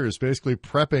 years basically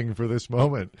prepping for this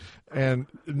moment, and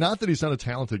not that he's not a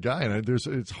talented guy, and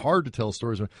it's hard to tell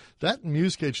stories. That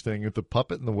Muse cage thing with the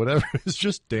puppet and the whatever is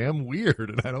just damn weird,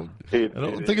 and I don't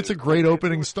think it's a great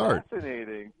opening start.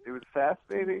 Fascinating. It was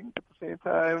fascinating at the same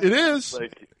time. It is.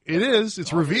 It is.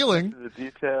 It's revealing. The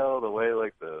detail, the way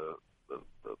like the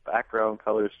background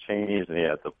colors changed, and he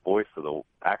had the voice of the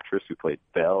actress who played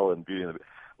Belle in Beauty and the Beast.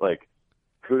 Like,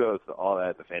 kudos to all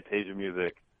that, the Fantasia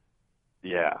music.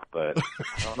 Yeah, but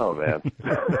I don't know, man.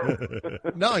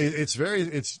 No,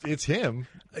 it's him.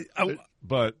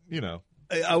 But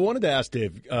I wanted to ask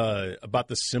Dave about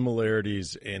the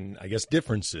similarities and I guess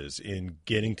differences in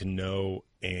getting to know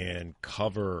and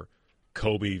cover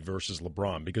Kobe versus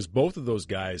LeBron? Because both of those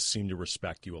guys seem to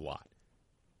respect you a lot.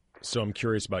 So I'm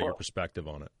curious about your perspective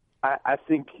on it. I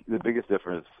think the biggest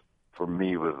difference for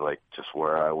me was like just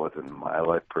where I was in my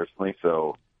life personally.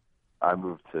 So I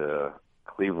moved to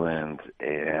Cleveland,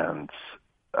 and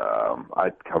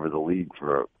I'd covered the league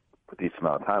for a decent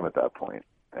amount of time at that point,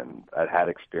 and I'd had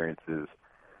experiences.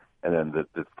 And then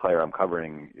the player I'm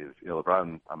covering is,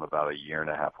 LeBron. I'm about a year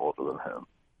and a half older than him.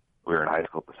 We were in high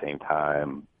school at the same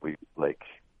time.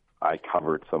 I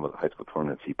covered some of the high school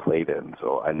tournaments he played in,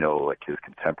 so I know like his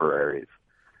contemporaries.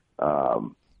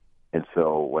 And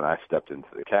so when I stepped into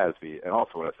the Cavs beat, and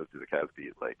also when I stepped into the Cavs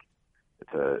beat, like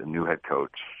it's a new head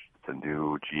coach, it's a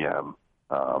new GM.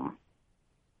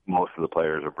 Most of the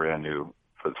players are brand new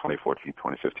for the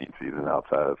 2014-2015 season,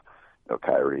 outside of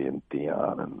Kyrie and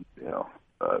Dion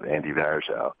and Andy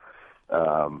Varejao.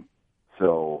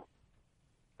 So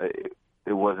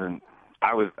it wasn't.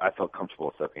 I felt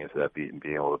comfortable stepping into that beat and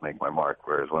being able to make my mark.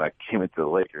 Whereas when I came into the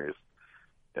Lakers,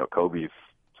 Kobe's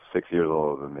 6 years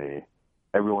older than me.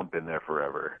 Everyone's been there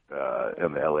forever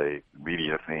in the LA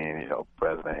media scene.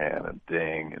 Bresnahan and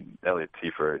Ding and Elliot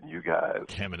Tiefer and you guys.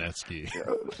 Kamenetsky.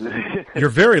 You're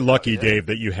very lucky, Dave,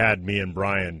 that you had me and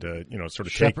Brian to sort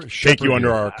of take you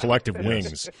under our collective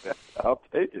wings. I'll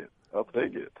take it.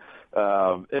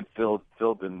 And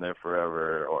Phil been there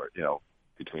forever, or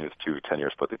between his 2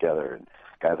 tenures put together, and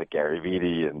guys like Gary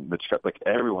Vitti and Mitch, like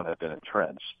everyone had been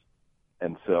entrenched.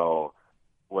 And so,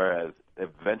 whereas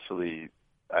eventually,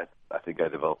 I think I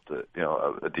developed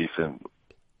a decent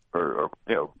or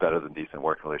better than decent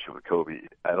working relationship with Kobe.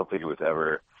 I don't think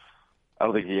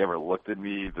he ever looked at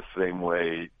me the same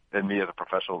way, and me as a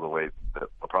professional, the way that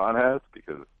LeBron has,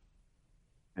 because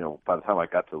by the time I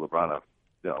got to LeBron,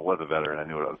 I was a veteran. I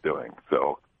knew what I was doing.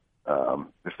 So,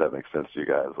 if that makes sense to you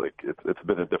guys, like it's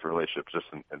been a different relationship just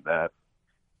in that.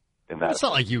 It's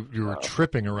not like you were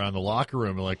tripping around the locker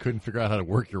room and couldn't figure out how to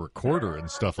work your recorder and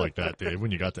stuff like that, Dave.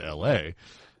 When you got to L.A.,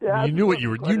 yeah, you knew what you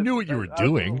were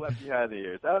doing. Left behind the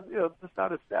years. Just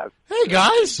not as fast. Hey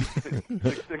guys,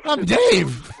 I'm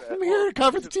Dave. I'm here to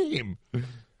cover the team.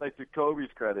 Like, to Kobe's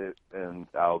credit, and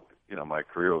my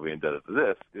career will be indebted to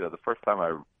this. The first time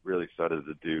I really started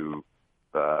to do,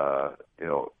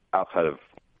 outside of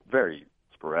very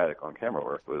sporadic on-camera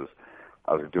work, was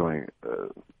I was doing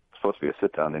supposed to be a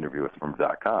sit-down interview with from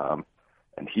 .com,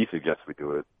 and he suggested we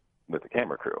do it with the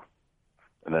camera crew.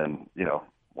 And then,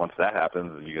 once that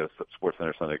happens and you get a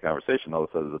SportsCenter Sunday conversation, all of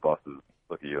a sudden the bosses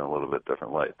look at you in a little bit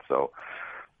different light. So,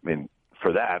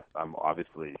 for that,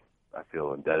 I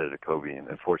feel indebted to Kobe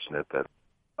and fortunate that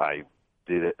I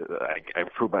did it. I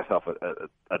proved myself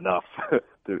enough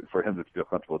for him to feel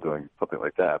comfortable doing something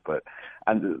like that. But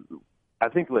I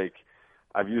think,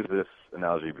 I've used this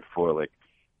analogy before,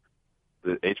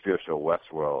 the HBO show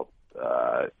Westworld.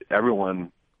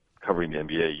 Everyone covering the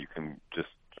NBA, you can just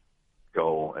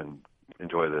go and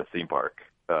enjoy the theme park.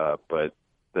 But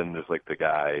then there's the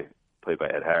guy played by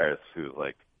Ed Harris who's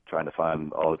trying to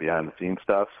find all the behind the scenes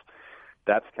stuff.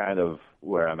 That's kind of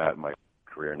where I'm at in my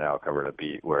career now, covering a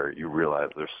beat, where you realize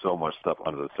there's so much stuff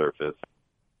under the surface,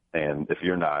 and if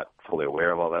you're not fully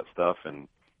aware of all that stuff and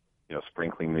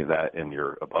sprinkling that in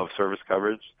your above surface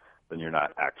coverage, then you're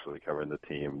not actually covering the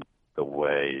team the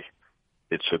way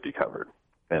it should be covered.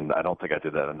 And I don't think I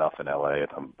did that enough in LA,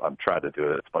 and I'm trying to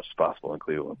do it as much as possible in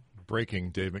Cleveland. Breaking: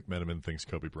 Dave McMenamin thinks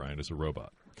Kobe Bryant is a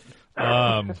robot.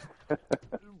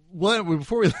 Well,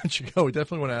 before we let you go, we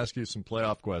definitely want to ask you some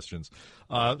playoff questions.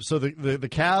 So the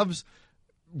Cavs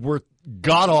were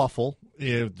god-awful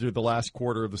through the last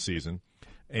quarter of the season,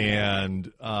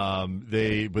 and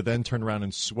they would then turn around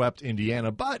and swept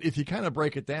Indiana. But if you kind of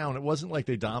break it down, it wasn't like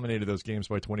they dominated those games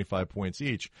by 25 points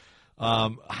each.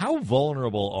 How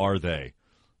vulnerable are they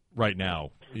right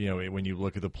now, when you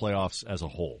look at the playoffs as a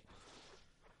whole?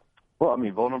 Well,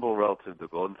 vulnerable relative to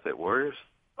Golden State Warriors,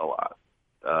 a lot.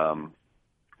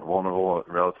 Vulnerable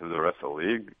relative to the rest of the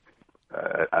league,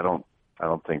 I don't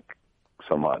think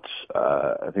so much.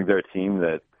 I think they're a team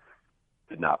that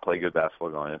did not play good basketball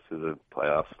going into the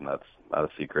playoffs, and that's not a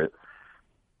secret.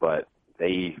 But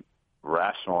they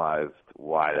rationalized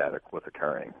why that was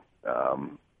occurring.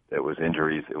 It was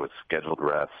injuries, it was scheduled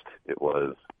rest, it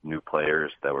was new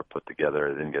players that were put together.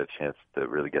 They didn't get a chance to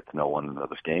really get to know one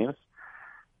another's games.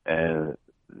 And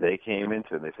they came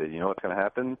into it and they said, what's going to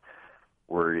happen?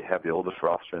 We have the oldest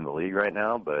roster in the league right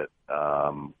now, but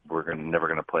we're never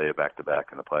going to play it back-to-back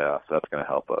in the playoffs. So that's going to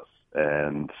help us.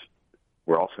 And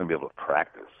we're also going to be able to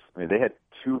practice. They had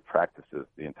 2 practices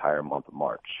the entire month of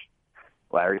March.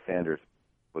 Larry Sanders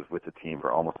was with the team for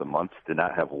almost a month, did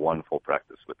not have 1 full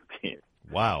practice with the team.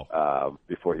 Wow.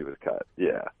 Before he was cut,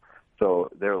 yeah.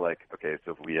 So they're like, okay,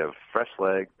 so if we have fresh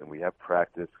legs and we have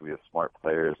practice, we have smart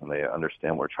players, and they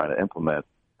understand what we're trying to implement,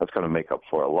 that's going to make up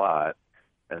for a lot.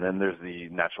 And then there's the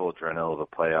natural adrenaline of the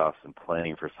playoffs and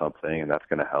playing for something, and that's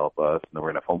going to help us. And then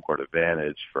we're going to have home court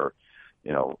advantage for,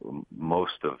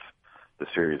 most of the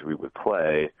series we would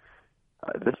play.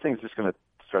 This thing's just going to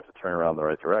start to turn around the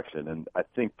right direction. And I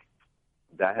think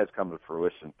that has come to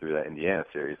fruition through that Indiana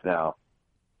series. Now,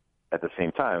 at the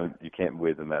same time, you can't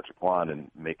wave the magic wand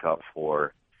and make up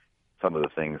for some of the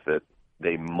things that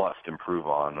they must improve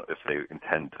on if they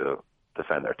intend to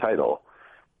defend their title.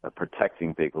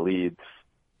 Protecting big leads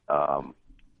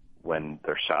when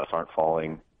their shots aren't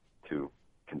falling, to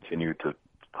continue to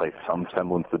play some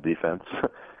semblance of defense,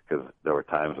 because there were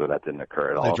times where that didn't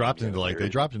occur at all. They dropped into like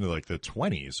the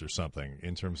 20s or something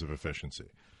in terms of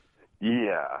efficiency.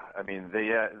 Yeah, I mean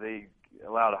they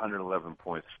allowed 111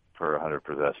 points per 100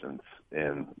 possessions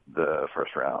in the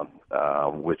first round,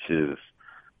 which is,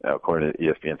 according to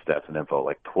ESPN stats and info,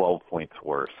 like 12 points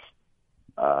worse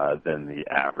than the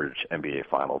average NBA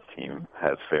Finals team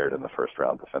has fared in the first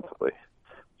round defensively.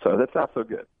 So that's not so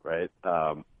good, right?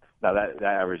 Now that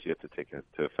average, you have to take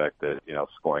into effect that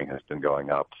scoring has been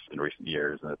going up in recent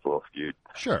years, and it's a little skewed.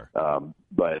 Sure,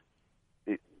 but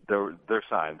there are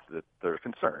signs that they're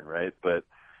concerned, right? But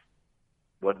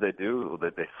what did they do?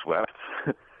 They swept,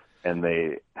 and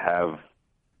they have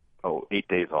 8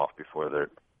 days off before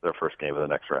their first game of the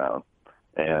next round,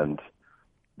 and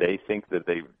they think that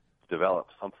they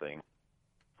developed something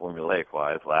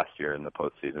formulaic-wise last year in the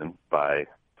postseason by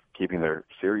keeping their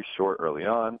series short early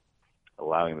on,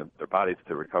 allowing their bodies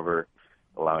to recover,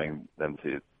 allowing them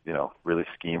to, really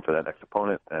scheme for that next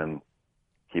opponent and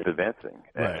keep advancing.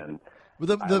 Right. And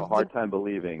I have a hard time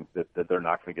believing that they're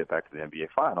not going to get back to the NBA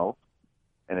Finals.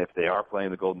 And if they are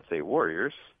playing the Golden State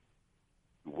Warriors,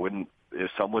 if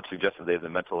someone suggested they have the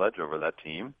mental edge over that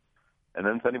team, and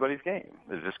then it's anybody's game.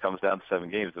 It just comes down to 7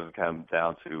 games. It doesn't come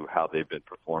down to how they've been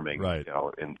performing, right,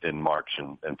 in March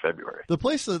and February.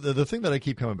 The thing that I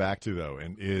keep coming back to, though,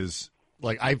 and is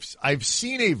like I've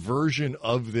seen a version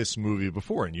of this movie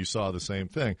before, and you saw the same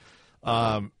thing.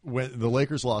 When the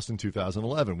Lakers lost in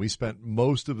 2011, we spent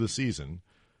most of the season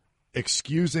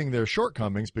excusing their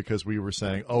shortcomings because we were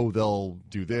saying, they'll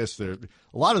do this. They're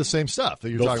a lot of the same stuff that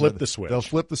you're talking about. They'll flip the switch. They'll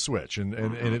flip the switch,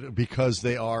 and because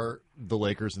they are the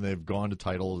Lakers and they've gone to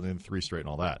title in 3 straight and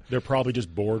all that. They're probably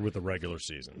just bored with the regular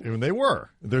season. And they were.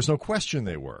 There's no question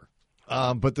they were.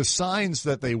 But the signs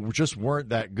that they just weren't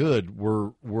that good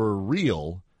were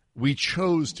real. We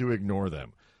chose to ignore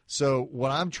them. So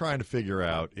what I'm trying to figure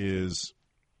out is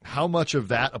how much of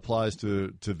that applies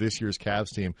to this year's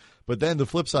Cavs team. But then the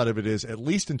flip side of it is, at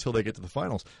least until they get to the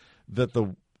finals, that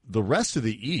the rest of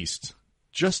the East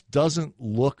just doesn't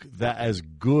look that as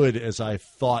good as I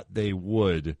thought they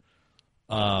would.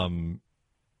 Going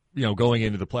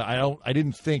into the play, I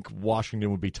didn't think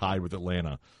Washington would be tied with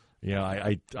Atlanta.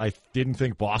 I didn't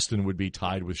think Boston would be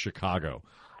tied with Chicago.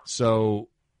 So,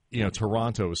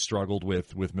 Toronto has struggled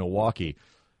with Milwaukee.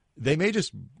 They may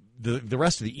just the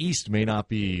rest of the East may not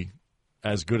be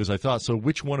as good as I thought. So,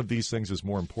 which one of these things is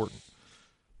more important?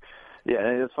 Yeah,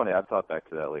 and it's funny. I've thought back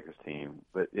to that Lakers team,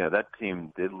 but that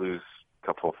team did lose a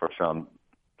couple of first-round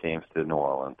games to New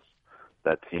Orleans.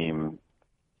 That team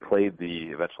played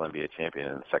the eventual NBA champion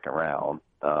in the second round.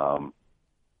 So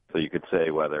you could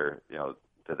say whether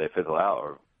did they fizzle out,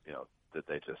 or did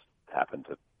they just happen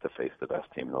to face the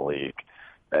best team in the league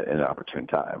at an opportune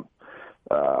time.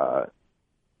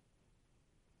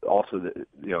 Also,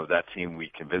 that team,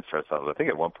 we convinced ourselves, I think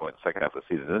at one point, the second half of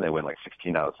the season, didn't they win like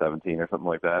 16 out of 17 or something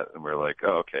like that? And we're like,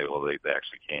 okay, well, they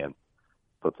actually can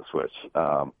flip the switch.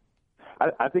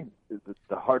 I think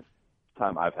the hard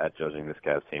time I've had judging this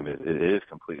Cavs team is it is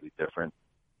completely different,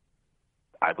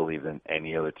 I believe, than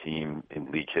any other team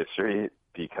in league history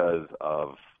because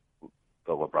of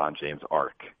the LeBron James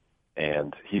arc.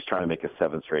 And he's trying to make a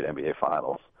 7th straight NBA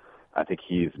Finals. I think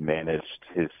he's managed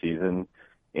his season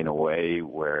in a way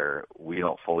where we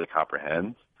don't fully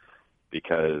comprehend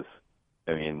because,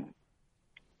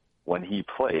 when he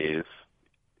plays,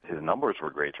 his numbers were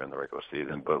great during the regular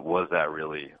season, but was that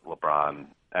really LeBron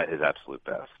at his absolute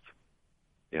best?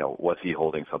 Was he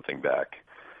holding something back?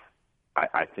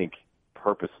 I think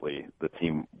purposely the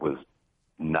team was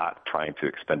not trying to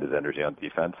expend his energy on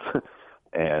defense.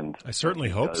 And I certainly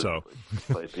hope so.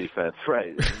 Play defense,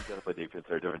 right? He's going to play defense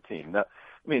for a different team. Now,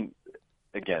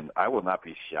 again, I will not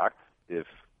be shocked if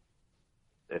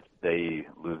they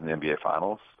lose in the NBA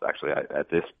Finals. Actually, at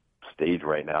this stage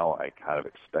right now, I kind of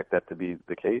expect that to be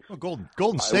the case. Well,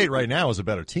 Golden State right now is a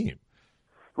better team.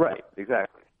 Right,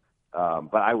 exactly.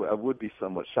 But I would be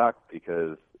somewhat shocked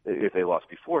because if they lost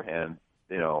beforehand,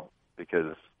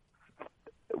 because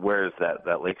whereas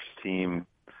that Lakers team,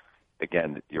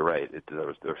 again, you're right. There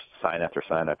was sign after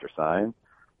sign after sign.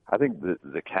 I think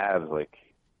the Cavs, like,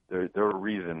 there were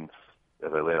reasons,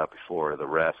 as I laid out before, the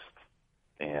rest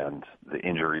and the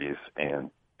injuries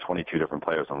and 22 different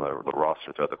players on the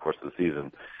roster throughout the course of the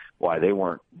season, why they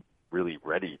weren't really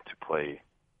ready to play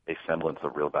a semblance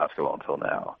of real basketball until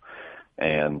now.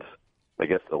 And I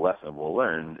guess the lesson we'll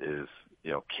learn is,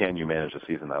 can you manage a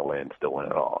season that way and still win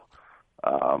it all?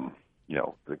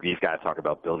 These guys talk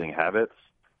about building habits.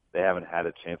 They haven't had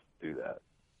a chance to do that.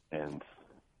 And,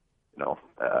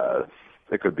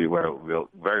 it could be where it will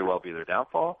very well be their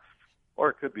downfall, or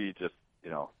it could be just,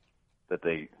 that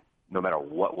they, no matter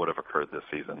what would have occurred this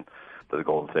season, that the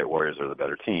Golden State Warriors are the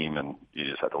better team, and you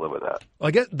just have to live with that. Well,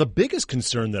 I guess the biggest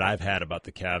concern that I've had about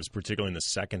the Cavs, particularly in the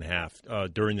second half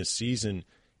during this season,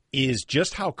 is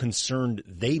just how concerned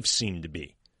they've seemed to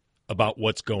be about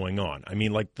what's going on. I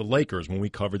mean, like the Lakers, when we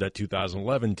covered that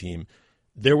 2011 team,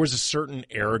 there was a certain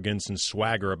arrogance and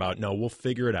swagger about, no, we'll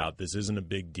figure it out. This isn't a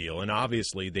big deal. And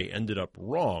obviously they ended up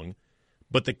wrong.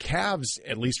 But the Cavs,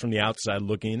 at least from the outside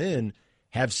looking in,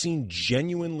 have seemed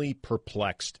genuinely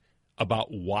perplexed about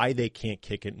why they can't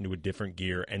kick it into a different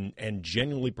gear, and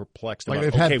genuinely perplexed about,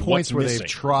 they've had points where they've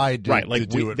tried to, to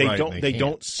do it right. They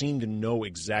don't seem to know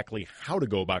exactly how to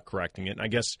go about correcting it. And I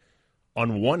guess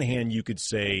on one hand, you could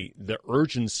say the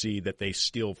urgency that they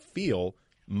still feel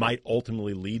might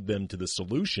ultimately lead them to the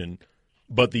solution.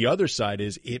 But the other side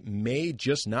is it may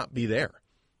just not be there.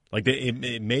 Like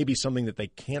it may be something that they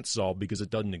can't solve because it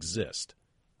doesn't exist.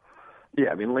 Yeah,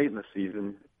 I mean, late in the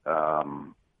season,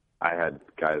 I had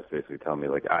guys basically tell me,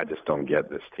 like, I just don't get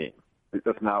this team.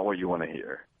 That's not what you want to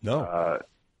hear. No.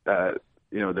 There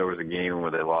was a game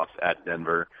where they lost at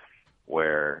Denver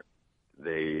where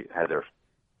they had their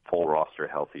full roster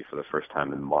healthy for the first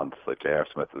time in months. Like, J.R.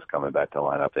 Smith was coming back to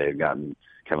lineup. They had gotten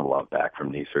Kevin Love back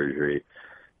from knee surgery.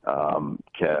 Kyle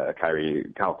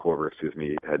Korver,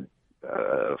 had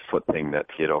a foot thing that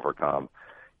he had overcome.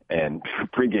 And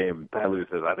pregame, Ty Lue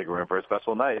says, I think we're in for a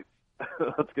special night.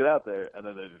 Let's get out there. And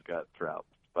then they just got trounced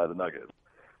by the Nuggets.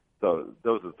 So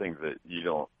those are the things that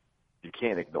you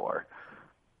can't ignore.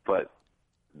 But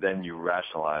then you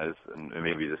rationalize, and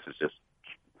maybe this is just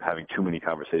having too many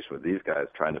conversations with these guys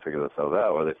trying to figure themselves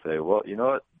out, where they say, well, you know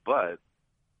what, but,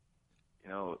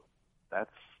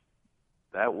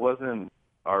 that wasn't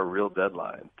our real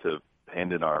deadline to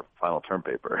hand in our final term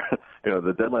paper.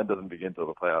 The deadline doesn't begin until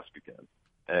the playoffs begin.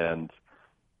 And,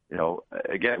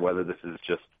 again, whether this is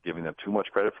just giving them too much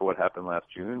credit for what happened last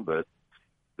June, but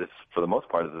this, for the most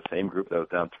part, is the same group that was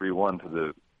down 3-1 to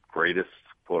the greatest,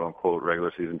 quote-unquote,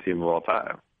 regular season team of all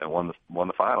time and won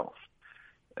the finals.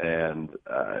 And,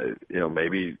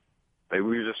 maybe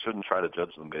we just shouldn't try to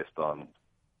judge them based on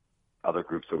other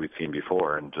groups that we've seen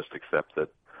before and just accept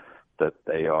that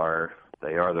they are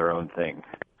their own thing.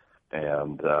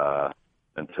 And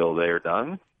until they are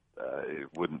done, it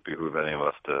wouldn't behoove any of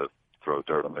us to throw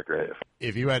dirt on their grave.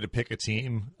 If you had to pick a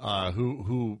team,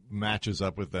 who matches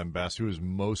up with them best, who is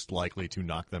most likely to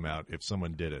knock them out if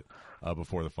someone did it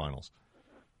before the finals?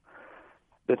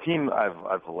 The team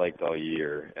I've liked all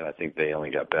year, and I think they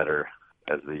only got better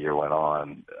as the year went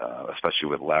on, especially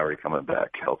with Lowry coming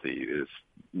back healthy, is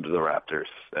the Raptors.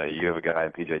 You have a guy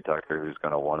in P.J. Tucker who's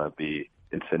going to want to be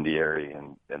incendiary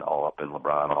and all up in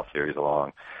LeBron all series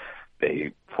long.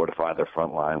 They fortified their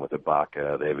front line with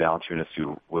Ibaka. They have Valanciunas,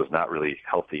 who was not really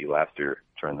healthy last year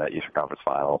during that Eastern Conference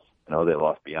Finals. I know they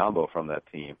lost Biyombo from that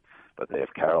team, but they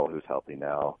have Carroll, who's healthy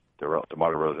now. DeMar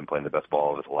DeRozan playing the best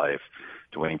ball of his life.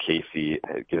 Dwayne Casey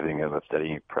giving him a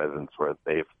steady presence where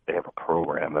they have a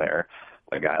program there.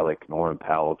 A guy like Norman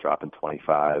Powell dropping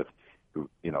 25, who,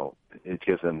 it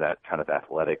gives them that kind of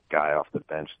athletic guy off the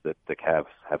bench that the Cavs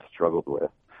have struggled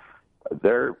with.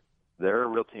 They're a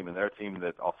real team, and they're a team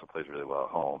that also plays really well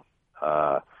at home.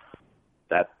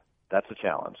 That's a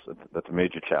challenge. That's a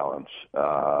major challenge.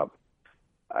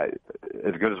 As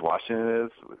good as Washington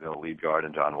is, with lead guard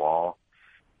and John Wall,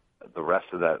 the rest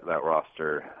of that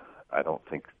roster, I don't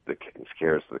think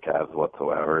scares the Cavs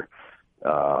whatsoever.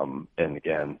 And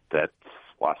again, that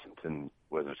Washington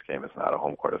Wizards game is not a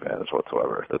home court advantage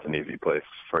whatsoever. That's an easy place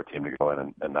for a team to go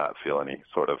in and not feel any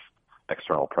sort of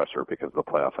external pressure because of the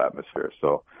playoff atmosphere.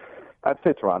 So I'd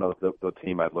say Toronto's the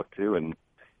team I'd look to, and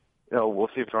we'll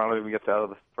see if Toronto even gets out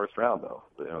of the first round. Though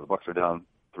the Bucks are down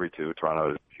 3-2.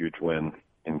 Toronto is a huge win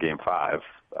in Game 5,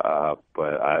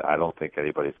 but I don't think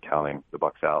anybody's counting the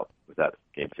Bucks out with that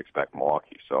Game 6 back in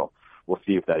Milwaukee. So we'll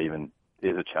see if that even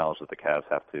is a challenge that the Cavs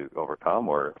have to overcome,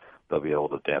 or they'll be able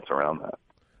to dance around that.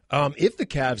 If the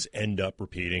Cavs end up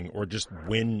repeating or just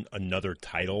win another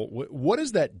title, what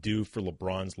does that do for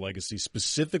LeBron's legacy,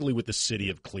 specifically with the city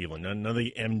of Cleveland? None of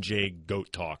the MJ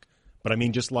GOAT talk, but I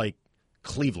mean just like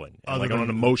Cleveland, like on an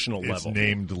emotional level. It's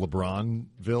named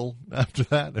LeBronville after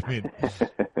that. I mean,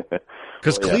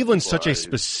 because Cleveland's such a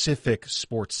specific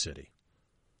sports city.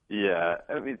 Yeah,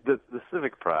 I mean the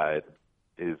civic pride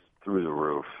is through the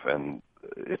roof, and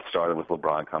it started with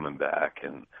LeBron coming back,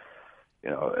 and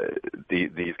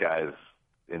these guys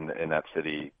in that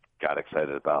city got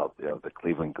excited about the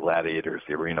Cleveland Gladiators,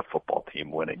 the arena football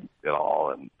team winning it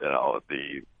all, and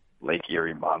the Lake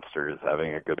Erie Monsters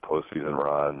having a good postseason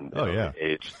run.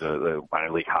 The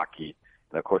minor league hockey,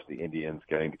 and of course the Indians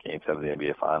getting to Game 7 of the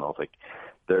NBA Finals. Like,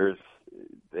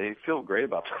 they feel great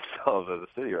about themselves as a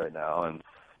city right now, and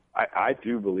I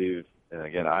do believe. And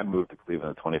again, I moved to Cleveland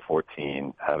in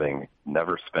 2014, having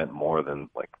never spent more than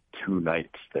like 2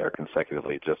 nights there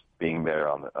consecutively, just being there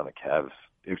on the Cavs.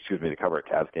 To cover a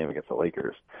Cavs game against the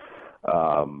Lakers,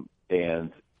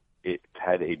 and it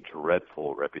had a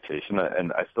dreadful reputation.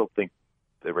 And I still think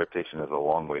the reputation has a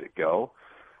long way to go.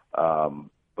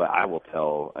 But I will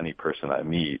tell any person I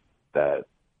meet that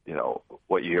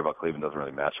what you hear about Cleveland doesn't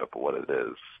really match up with what it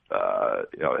is.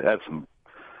 It had some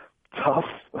tough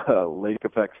lake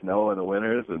effect snow in the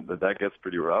winters, and that gets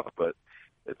pretty rough. But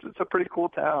it's a pretty cool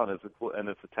town. It's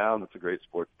a town that's a great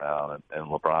sports town, and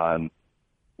LeBron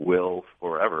will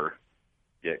forever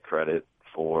get credit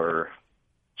for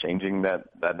changing that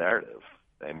narrative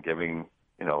and giving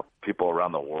people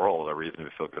around the world a reason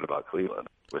to feel good about Cleveland,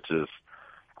 which is,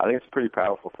 I think it's a pretty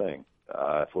powerful thing.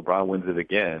 If LeBron wins it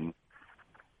again,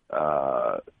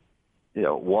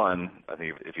 one, I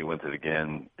think if he wins it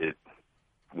again, it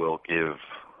will give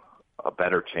a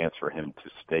better chance for him to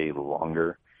stay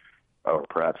longer, or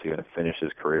perhaps even finish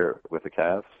his career with the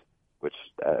Cavs, which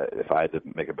if I had to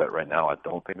make a bet right now, I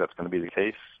don't think that's going to be the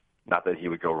case. Not that he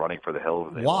would go running for the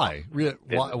hills. Why?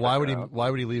 Why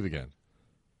would he leave again?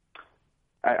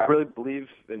 I really believe,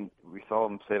 and we saw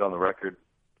him say it on the record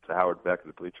to Howard Beck of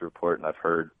the Bleacher Report, and I've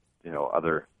heard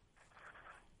other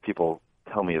people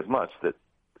tell me as much, that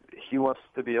he wants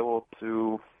to be able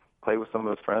to play with some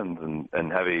of his friends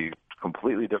and have a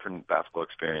completely different basketball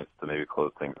experience to maybe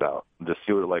close things out. And just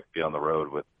see what it like to be on the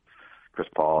road with Chris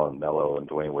Paul and Melo and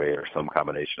Dwayne Wade, or some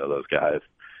combination of those guys,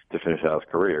 to finish out his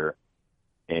career.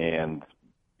 And,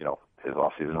 his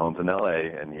off-season home's in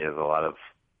L.A., and he has a lot of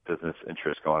business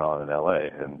interests going on in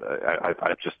L.A., and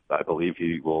I believe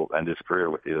he will end his career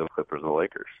with either the Clippers or the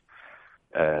Lakers.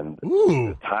 And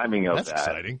the timing of that,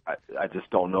 exciting. I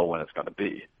just don't know when it's going to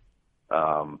be.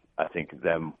 I think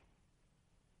them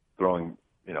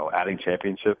adding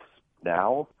championships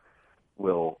now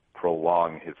will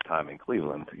prolong his time in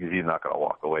Cleveland, because he's not going to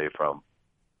walk away from,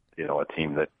 a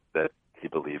team that he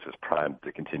believes is primed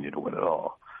to continue to win it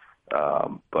all.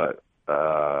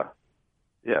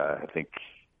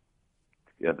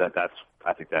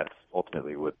 I think that's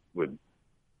ultimately would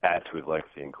add to his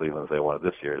legacy in Cleveland, as they wanted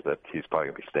this year, is that he's probably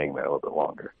going to be staying there a little bit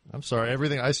longer. I'm sorry,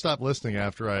 I stopped listening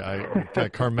after I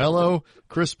got Carmelo,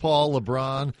 Chris Paul,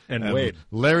 LeBron, and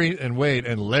Wade,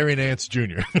 and Larry Nance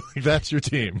Jr. That's your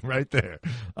team right there.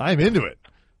 I'm into it.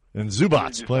 And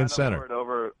Zubats playing center.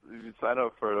 You sign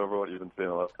up for it over what you've been seeing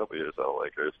the last couple of years out of the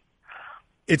Lakers.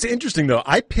 It's interesting, though.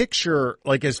 I picture,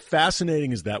 as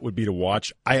fascinating as that would be to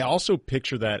watch, I also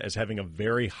picture that as having a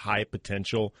very high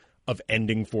potential of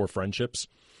ending for friendships.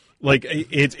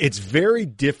 It's very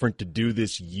different to do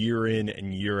this year in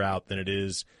and year out than it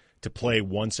is to play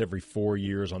once every 4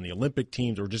 years on the Olympic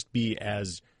teams, or just be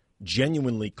as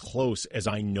genuinely close as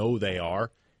I know they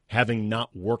are, having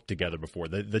not worked together before.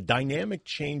 The dynamic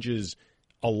changes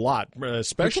a lot,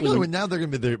 especially when now they're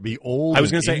going to be old. I was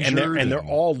going to say, and they're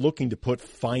all looking to put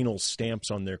final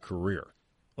stamps on their career.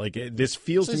 This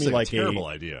feels to me like a terrible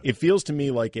idea. It feels to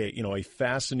me like a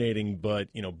fascinating but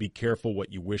be careful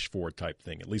what you wish for type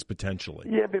thing, at least potentially.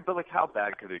 Yeah, but how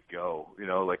bad could it go?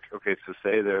 Okay, so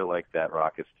say they're like that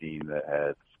Rockets team that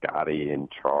had Scotty and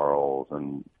Charles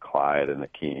and Clyde and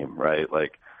Akeem, right?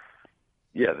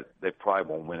 They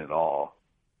probably won't win it all,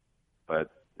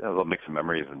 but they'll make some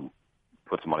memories and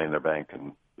put some money in their bank,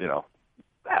 and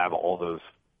have all those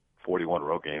 41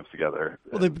 road games together.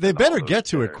 Well, they better get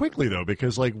to it quickly, though,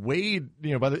 because Wade,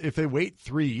 if they wait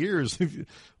 3 years,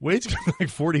 Wade's going to be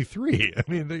 43. I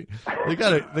mean, they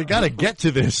gotta get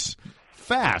to this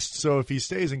fast. So if he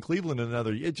stays in Cleveland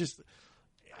another, it's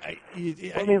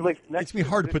going to be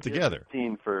hard to put together.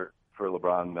 Team for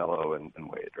LeBron, Melo, and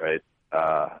Wade, right?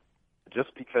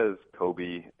 Just because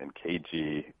Kobe and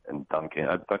KG and Duncan,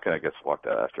 I guess walked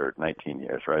out after 19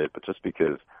 years, right? But just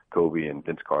because Kobe and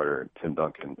Vince Carter and Tim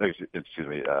Duncan,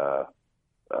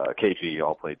 KG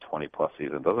all played 20-plus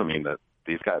seasons. Doesn't mean that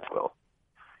these guys will.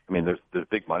 I mean, there's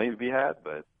big money to be had,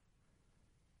 but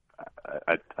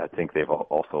I think they've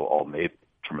also all made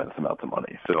tremendous amounts of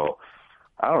money. So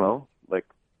I don't know. Like,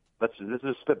 this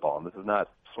is spitballing. This is not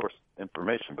source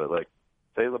information, but like,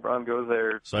 say LeBron goes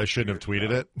there. So I shouldn't have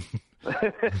tweeted it.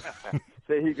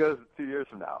 Say he goes 2 years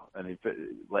from now, and his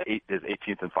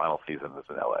 18th and final season is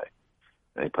in LA,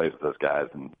 and he plays with those guys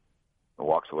and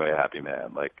walks away a happy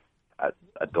man. Like, I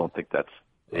don't think that's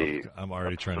I'm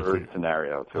already trying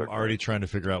to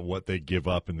figure out what they give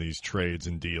up in these trades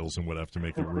and deals and what have to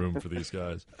make the room for these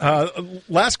guys.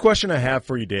 Last question I have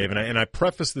for you, Dave, and I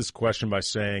preface this question by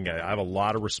saying I have a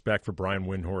lot of respect for Brian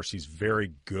Windhorst. He's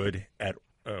very good at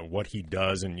what he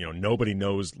does, and nobody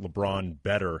knows LeBron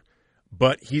better.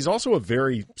 But he's also a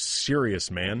very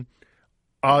serious man.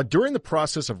 During the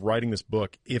process of writing this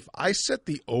book, if I set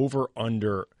the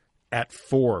over-under at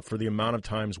 4 for the amount of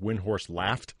times Windhorst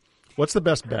laughed, what's the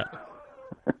best bet?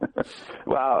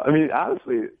 Wow. I mean,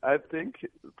 honestly, I think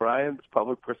Brian's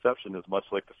public perception is much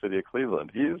like the city of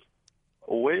Cleveland. He's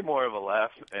way more of a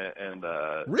laugh and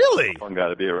really fun guy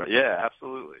to be around. Yeah,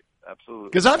 absolutely.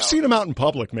 Because I've seen him out in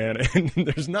public, man, and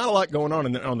there's not a lot going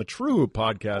on on the True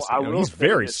podcast. Well, he's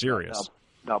very serious.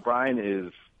 Now, Brian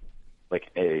is like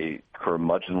a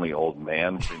curmudgeonly old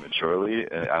man prematurely,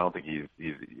 and I don't think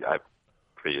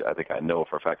I think I know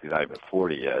for a fact he's not even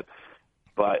 40 yet.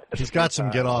 But he's got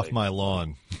some get off my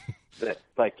lawn.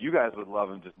 Like, you guys would love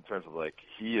him just in terms of, like,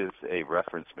 he is a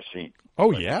reference machine. Oh,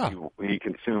 like, yeah. He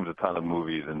consumes a ton of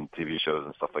movies and TV shows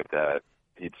and stuff like that.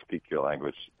 He'd speak your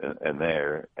language in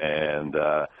there. And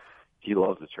he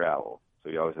loves to travel. So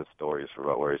he always has stories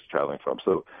about where he's traveling from.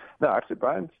 So, no, actually,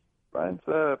 Brian's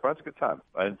a good time.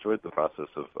 I enjoyed the process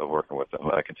of working with him.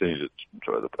 I continue to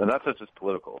enjoy and that's not just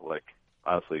political. Like,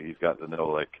 honestly, he's gotten to know,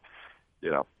 like,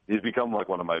 he's become like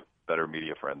one of my better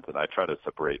media friends, and I try to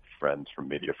separate friends from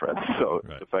media friends. So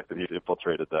right. The fact that he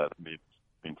infiltrated that means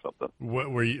something.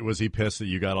 Was he pissed that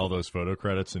you got all those photo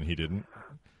credits and he didn't?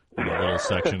 In the little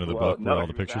section of the book where all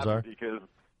the pictures are? He's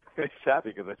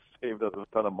happy because I saved us a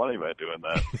ton of money by doing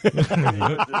that.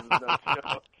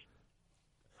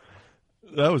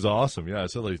 That was awesome. Yeah, I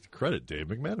said, like, credit Dave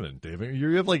McMenamin. Dave,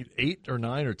 you have like 8 or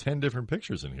 9 or 10 different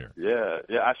pictures in here. Yeah.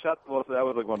 I shot. Well, that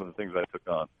was like one of the things I took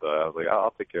on. So I was like,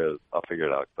 I'll figure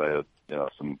it out. Because I had,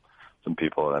 some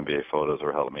people at NBA Photos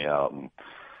were helping me out, and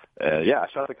I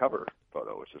shot the cover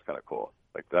photo, which is kind of cool.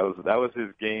 Like, that was his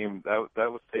game. That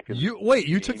was taken.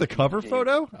 You took the cover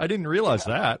photo? I didn't realize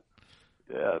that.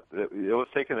 Yeah, it was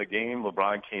taken a game.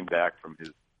 LeBron came back from his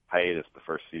hiatus the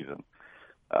first season.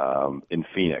 In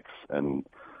Phoenix, and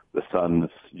the Suns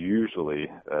usually,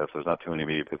 if there's not too many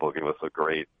media people, give us a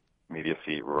great media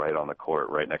seat right on the court,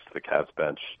 right next to the Cavs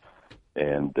bench.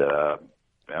 And I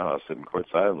was sitting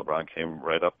courtside, and LeBron came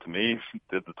right up to me,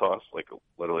 did the toss, like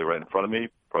literally right in front of me,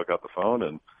 broke out the phone,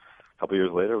 and a couple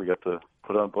years later, we got to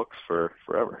put it on books for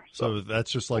forever. So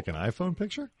that's just like an iPhone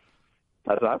picture?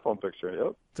 That's an iPhone picture,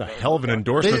 yep. It's a hell of an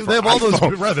endorsement. They have all those.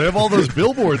 Right, they have all those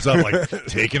billboards up, like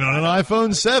taken on an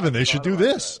iPhone 7. They should do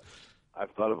this. I've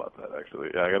thought about that, actually.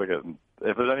 Yeah, I gotta get.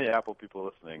 If there's any Apple people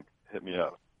listening, hit me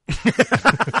up.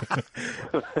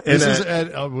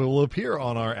 This will appear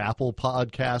on our Apple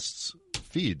Podcasts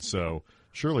feed, so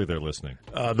surely they're listening.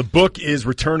 The book is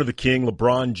Return of the King: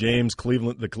 LeBron James,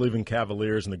 the Cleveland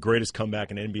Cavaliers, and the greatest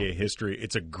comeback in NBA history.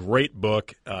 It's a great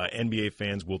book. NBA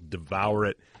fans will devour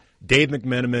it. Dave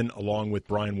McMenamin, along with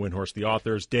Brian Windhorst, the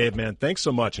authors. Dave, man, thanks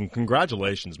so much, and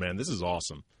congratulations, man. This is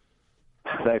awesome.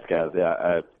 Thanks, guys. Yeah,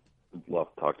 I love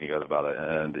talking to you guys about it.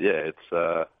 And, yeah, it's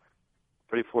a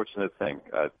pretty fortunate thing.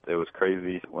 It was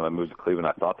crazy when I moved to Cleveland.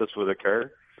 I thought this would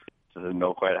occur. So I didn't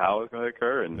know quite how it was going to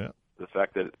occur. And the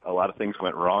fact that a lot of things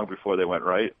went wrong before they went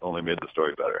right only made the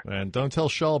story better. And don't tell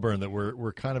Shelburne that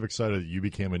we're kind of excited that you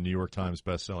became a New York Times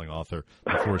bestselling author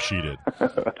before she did.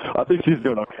 I think she's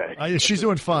doing okay. She's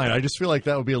doing fine. I just feel like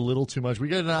that would be a little too much. We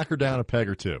got to knock her down a peg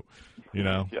or two,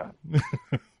 Yeah.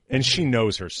 And she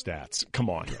knows her stats. Come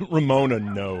on. Ramona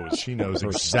knows. She knows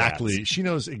exactly. Stats. She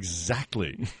knows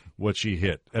exactly what she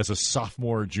hit as a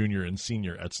sophomore, junior, and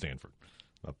senior at Stanford.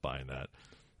 Not buying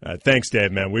that. Thanks,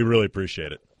 Dave, man. We really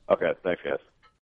appreciate it. Okay. Thanks, guys.